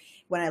 So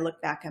when I look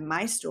back at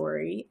my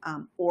story,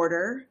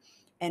 order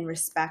and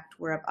respect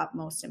were of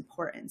utmost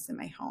importance in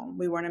my home.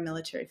 We weren't a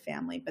military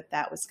family, but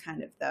that was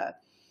kind of the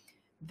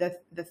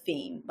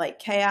theme. Like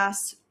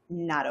chaos,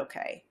 not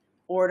okay.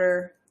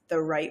 Order, the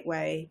right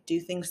way.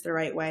 Do things the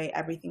right way.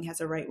 Everything has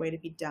a right way to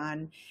be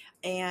done.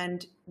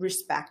 And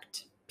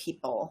respect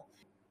people.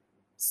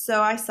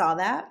 So I saw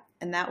that.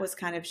 And that was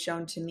kind of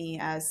shown to me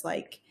as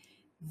like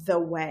the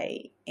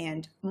way,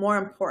 and more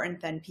important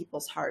than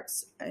people's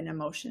hearts and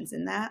emotions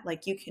in that.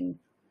 Like you can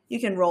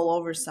roll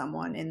over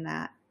someone in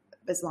that,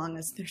 as long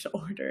as there's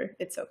order,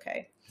 it's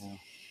okay. Yeah.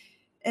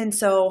 And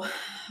so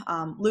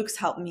Luke's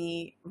helped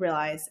me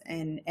realize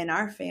in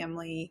our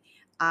family,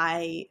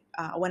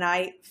 when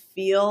I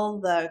feel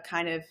the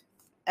kind of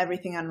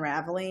everything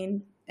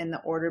unraveling and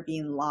the order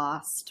being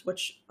lost,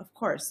 which of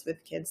course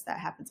with kids that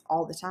happens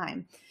all the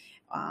time.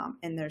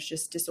 And there's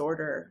just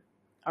disorder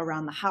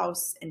around the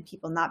house and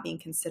people not being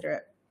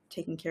considerate,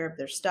 taking care of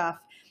their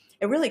stuff.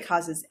 It really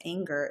causes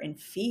anger and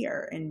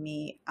fear in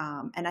me.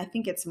 And I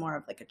think it's more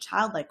of like a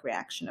childlike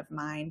reaction of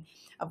mine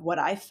of what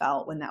I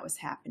felt when that was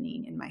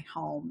happening in my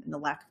home and the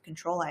lack of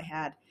control I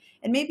had.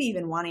 And maybe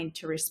even wanting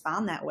to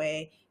respond that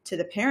way to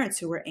the parents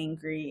who were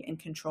angry and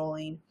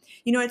controlling.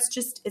 You know, it's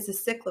a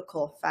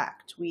cyclical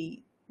effect.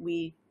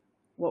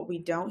 What we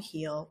don't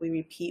heal, we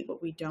repeat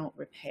what we don't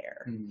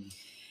repair. Mm.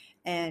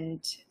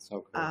 And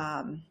so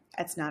cool.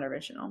 It's not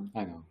original.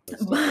 I know.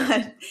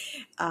 But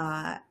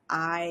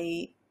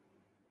I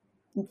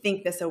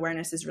think this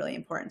awareness is really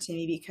important to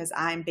me, because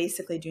I'm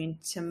basically doing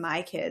to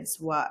my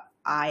kids what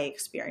I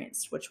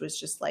experienced, which was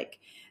just like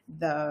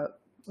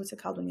what's it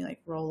called when you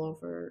like roll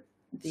over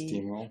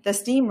the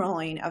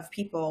steamrolling of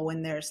people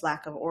when there's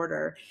lack of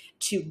order,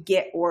 to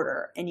get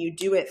order. And I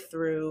do it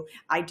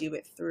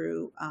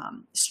through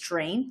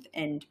strength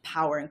and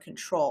power and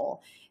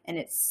control. And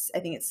I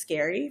think it's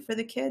scary for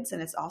the kids,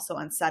 and it's also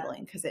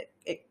unsettling because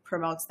it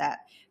promotes that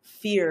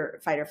fear,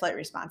 fight or flight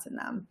response in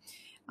them,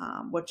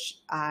 which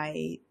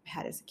I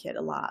had as a kid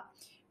a lot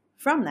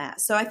from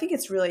that. So I think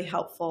it's really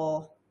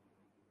helpful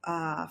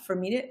for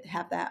me to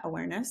have that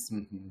awareness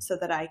Mm-hmm. so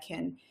that I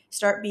can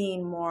start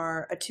being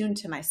more attuned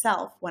to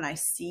myself when I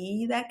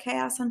see that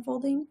chaos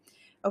unfolding.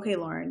 Okay,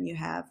 Lauren,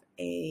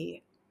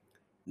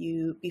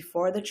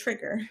 before the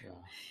trigger, Yeah.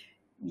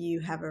 you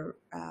have a,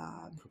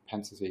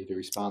 Propensity to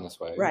respond this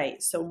way.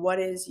 right. So what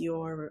is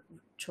your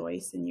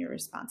choice and your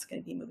response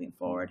going to be moving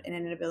forward? And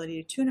an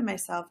ability to tune in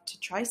myself, to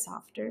try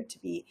softer, to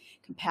be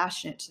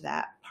compassionate to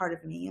that part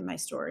of me and my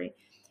story,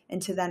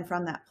 and to then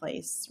from that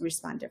place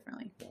respond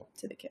differently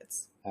to the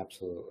kids.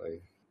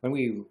 Absolutely. When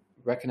we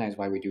recognize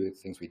why we do the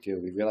things we do,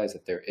 we realize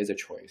that there is a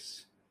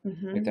choice.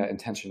 Mm-hmm. Like that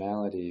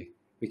intentionality,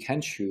 we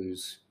can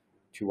choose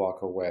to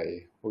walk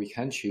away, or we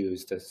can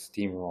choose to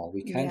steamroll,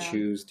 we can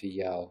choose to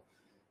yell.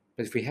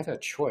 But if we have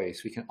that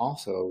choice, we can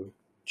also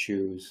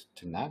choose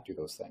to not do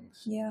those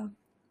things. Yeah.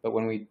 But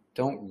when we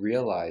don't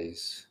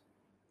realize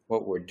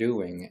what we're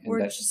doing, and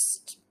we're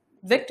just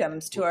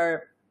victims to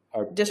our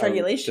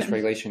dysregulation.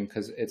 Dysregulation,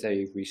 because it's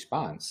a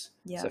response.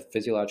 Yeah. It's a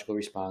physiological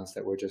response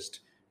that we're just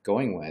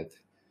going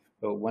with.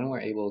 But when we're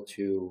able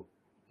to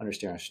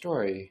understand our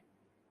story,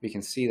 we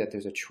can see that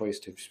there's a choice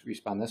to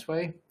respond this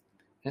way. And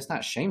it's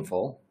not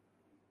shameful.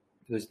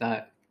 There's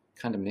not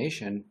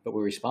condemnation, but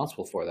we're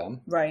responsible for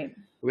them. Right.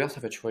 We also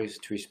have a choice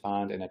to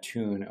respond in a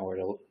tune or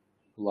to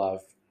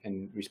love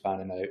and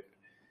respond in a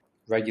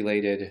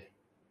regulated,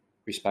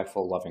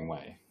 respectful, loving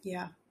way.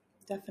 Yeah,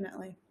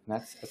 definitely. And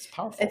that's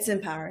powerful. It's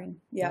empowering.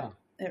 Yep,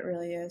 yeah, it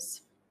really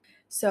is.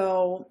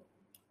 So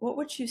what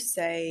would you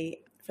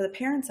say for the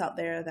parents out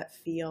there that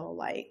feel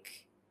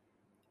like,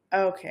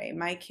 okay,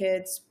 my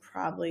kids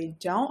probably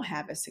don't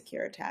have a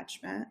secure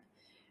attachment.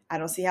 I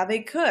don't see how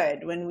they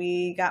could. When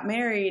we got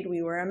married,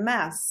 we were a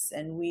mess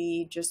and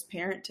we just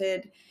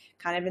parented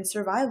kind of in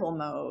survival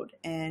mode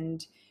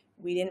and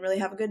we didn't really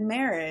have a good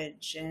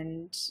marriage.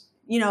 And,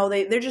 you know,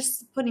 they're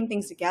just putting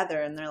things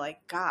together and they're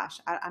like, gosh,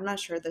 I'm not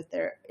sure that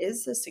there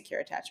is a secure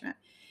attachment.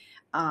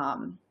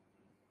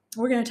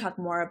 We're going to talk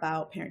more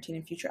about parenting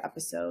in future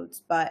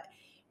episodes, but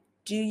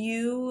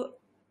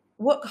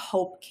what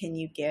hope can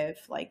you give?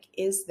 Like,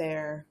 is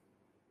there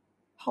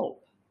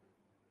hope?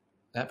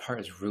 That part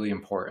is really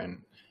important.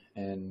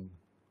 And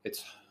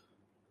it's,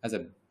 as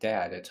a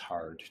dad, it's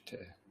hard to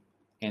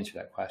answer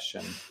that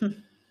question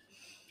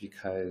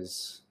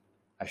because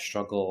I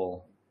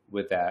struggle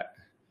with that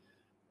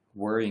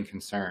worry and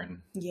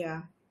concern.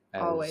 Yeah,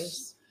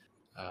 always.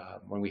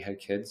 When we had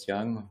kids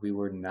young, we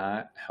were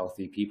not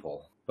healthy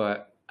people.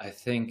 But I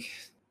think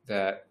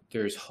that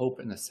there's hope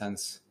in the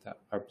sense that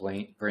our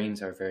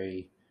brains are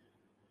very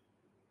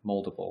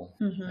moldable.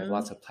 Mm-hmm. They have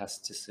lots of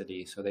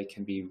plasticity, so they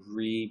can be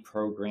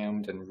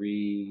reprogrammed and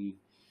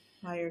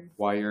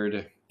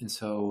wired. And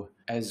so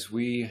as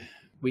we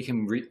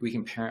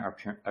can parent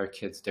our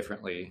kids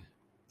differently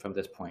from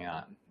this point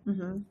on.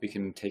 Mm-hmm. We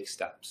can take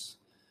steps.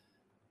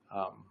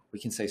 We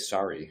can say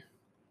sorry.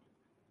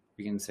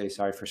 We can say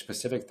sorry for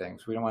specific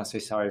things. We don't want to say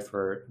sorry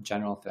for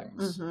general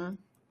things. Mm-hmm.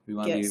 We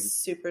want to be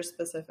super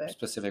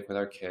specific with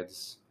our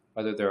kids,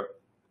 whether they're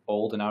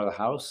old and out of the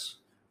house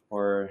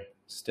or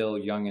still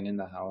young and in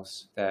the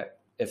house, that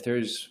if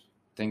there's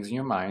things in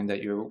your mind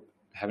that you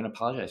haven't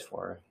apologized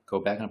for, go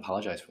back and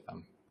apologize for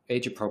them.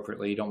 Age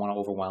appropriately. You don't want to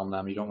overwhelm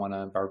them. You don't want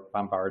to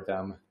bombard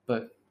them,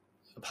 but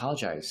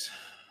apologize.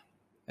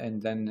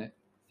 And then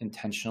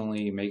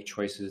intentionally make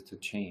choices to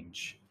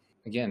change.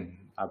 Again,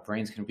 our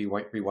brains can be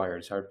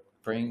rewired. So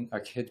our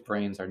kids'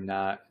 brains are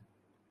not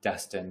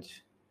destined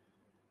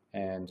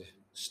and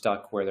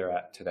stuck where they're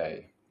at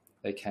today.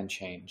 They can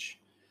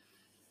change.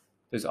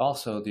 There's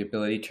also the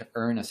ability to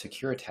earn a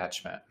secure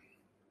attachment.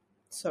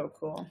 So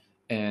cool.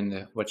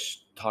 And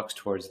which talks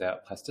towards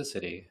that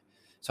plasticity.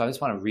 So I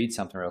just want to read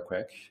something real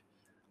quick.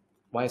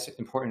 Why it's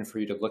important for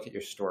you to look at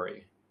your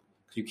story.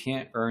 Because you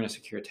can't earn a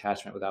secure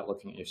attachment without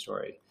looking at your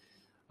story.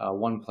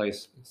 One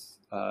place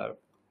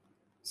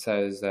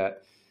says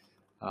that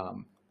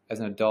as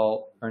an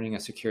adult, earning a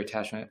secure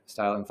attachment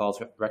style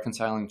involves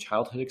reconciling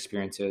childhood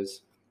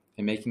experiences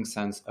and making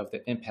sense of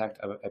the impact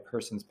of a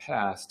person's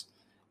past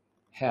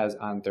has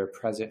on their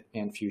present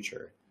and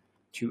future.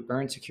 To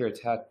earn security,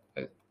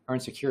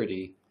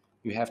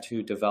 you have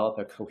to develop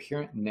a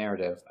coherent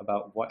narrative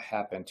about what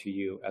happened to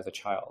you as a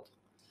child.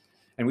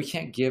 And we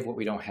can't give what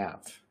we don't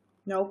have.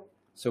 Nope.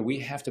 So we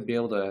have to be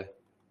able to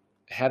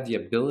have the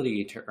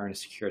ability to earn a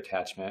secure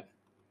attachment,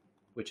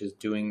 which is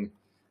doing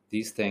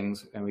these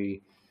things. And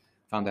we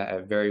found that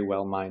at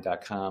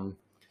verywellmind.com.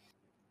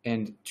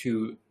 And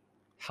to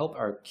help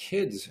our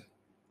kids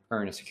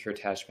earn a secure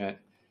attachment,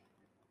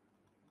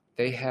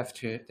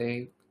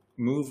 they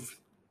move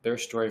their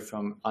story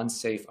from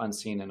unsafe,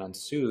 unseen, and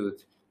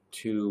unsoothed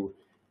to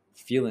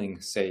feeling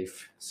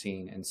safe,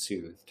 seen, and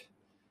soothed.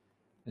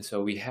 And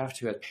so we have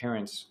to, as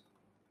parents,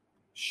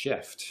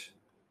 shift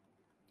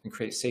and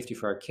create safety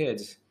for our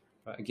kids.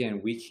 But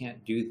again, we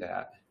can't do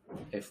that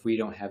if we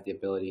don't have the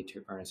ability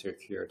to earn a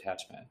secure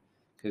attachment,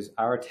 because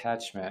our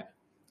attachment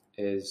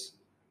is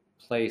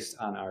placed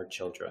on our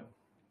children.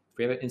 If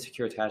we have an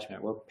insecure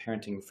attachment, we're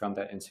parenting from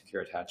that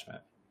insecure attachment.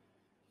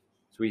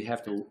 So we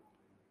have to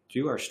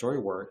do our story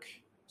work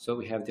so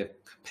we have the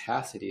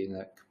capacity and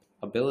the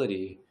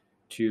ability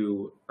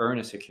to earn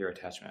a secure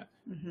attachment.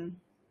 Mm-hmm.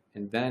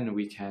 And then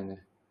we can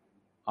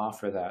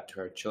offer that to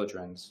our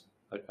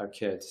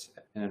kids,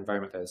 an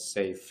environment that is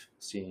safe,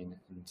 seen,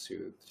 and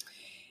soothed.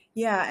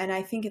 Yeah, and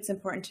I think it's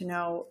important to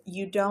know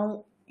you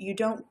don't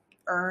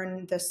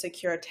earn the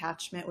secure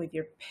attachment with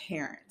your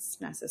parents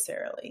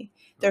necessarily.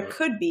 There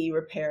could be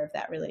repair of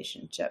that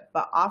relationship,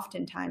 but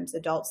oftentimes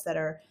adults that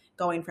are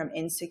going from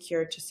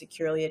insecure to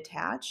securely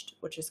attached,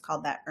 which is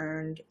called that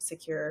earned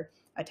secure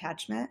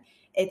attachment,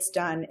 it's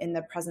done in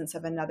the presence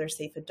of another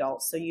safe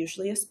adult, so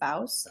usually a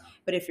spouse.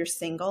 But if you're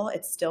single,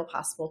 it's still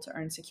possible to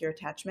earn secure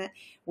attachment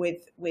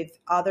with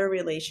other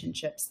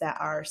relationships that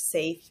are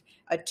safe,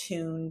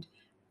 attuned,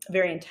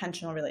 very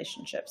intentional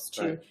relationships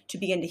to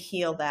begin to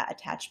heal that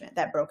attachment,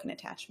 that broken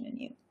attachment in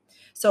you.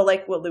 So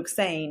like what Luke's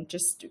saying,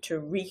 just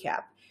to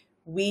recap,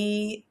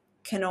 we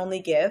can only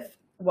give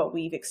what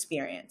we've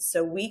experienced.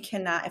 So we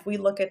cannot, if we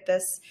look at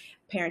this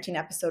parenting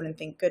episode and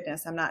think,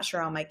 goodness, I'm not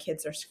sure all my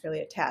kids are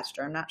securely attached,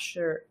 or I'm not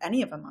sure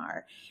any of them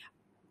are.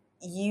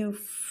 You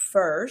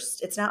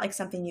first, it's not like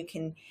something you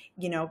can,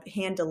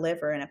 hand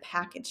deliver in a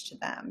package to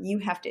them. You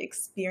have to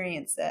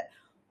experience it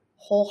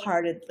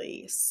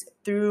wholeheartedly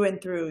through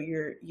and through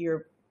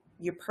your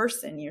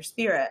person, your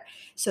spirit,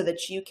 so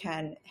that you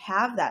can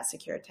have that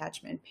secure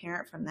attachment,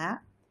 parent from that,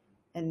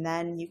 and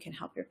then you can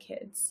help your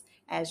kids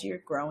as you're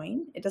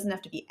growing. It doesn't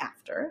have to be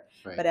after,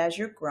 but as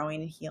you're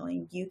growing and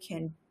healing, you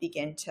can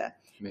begin to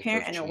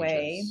parent in a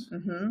way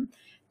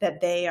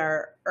that they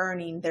are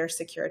earning their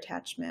secure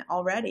attachment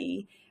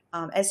already.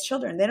 As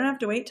children, they don't have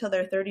to wait till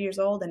they're 30 years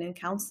old and in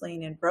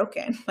counseling and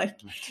broken.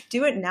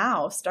 Do it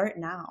now. Start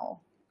now.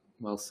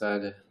 Well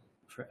said.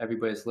 For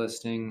everybody that's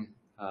listening,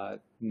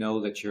 know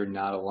that you're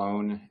not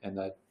alone, and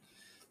that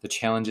the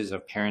challenges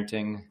of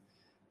parenting,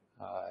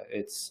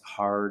 it's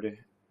hard.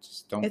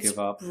 Just don't give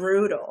up. It's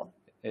brutal.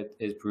 It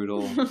is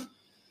brutal.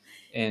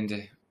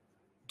 And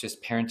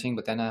just parenting,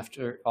 but then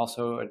after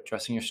also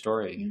addressing your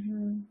story.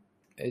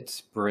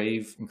 It's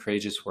brave and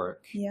courageous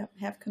work. Yep,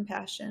 have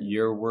compassion.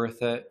 You're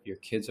worth it. Your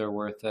kids are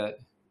worth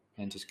it.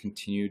 And just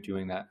continue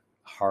doing that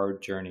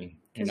hard journey.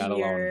 You're not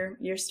alone.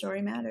 Your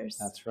story matters.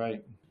 That's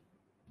right.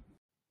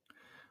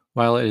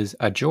 While it is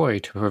a joy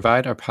to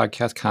provide our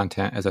podcast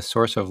content as a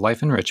source of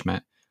life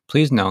enrichment,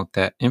 please note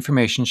that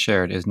information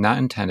shared is not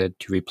intended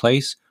to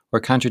replace or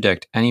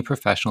contradict any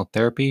professional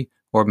therapy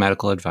or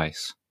medical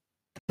advice.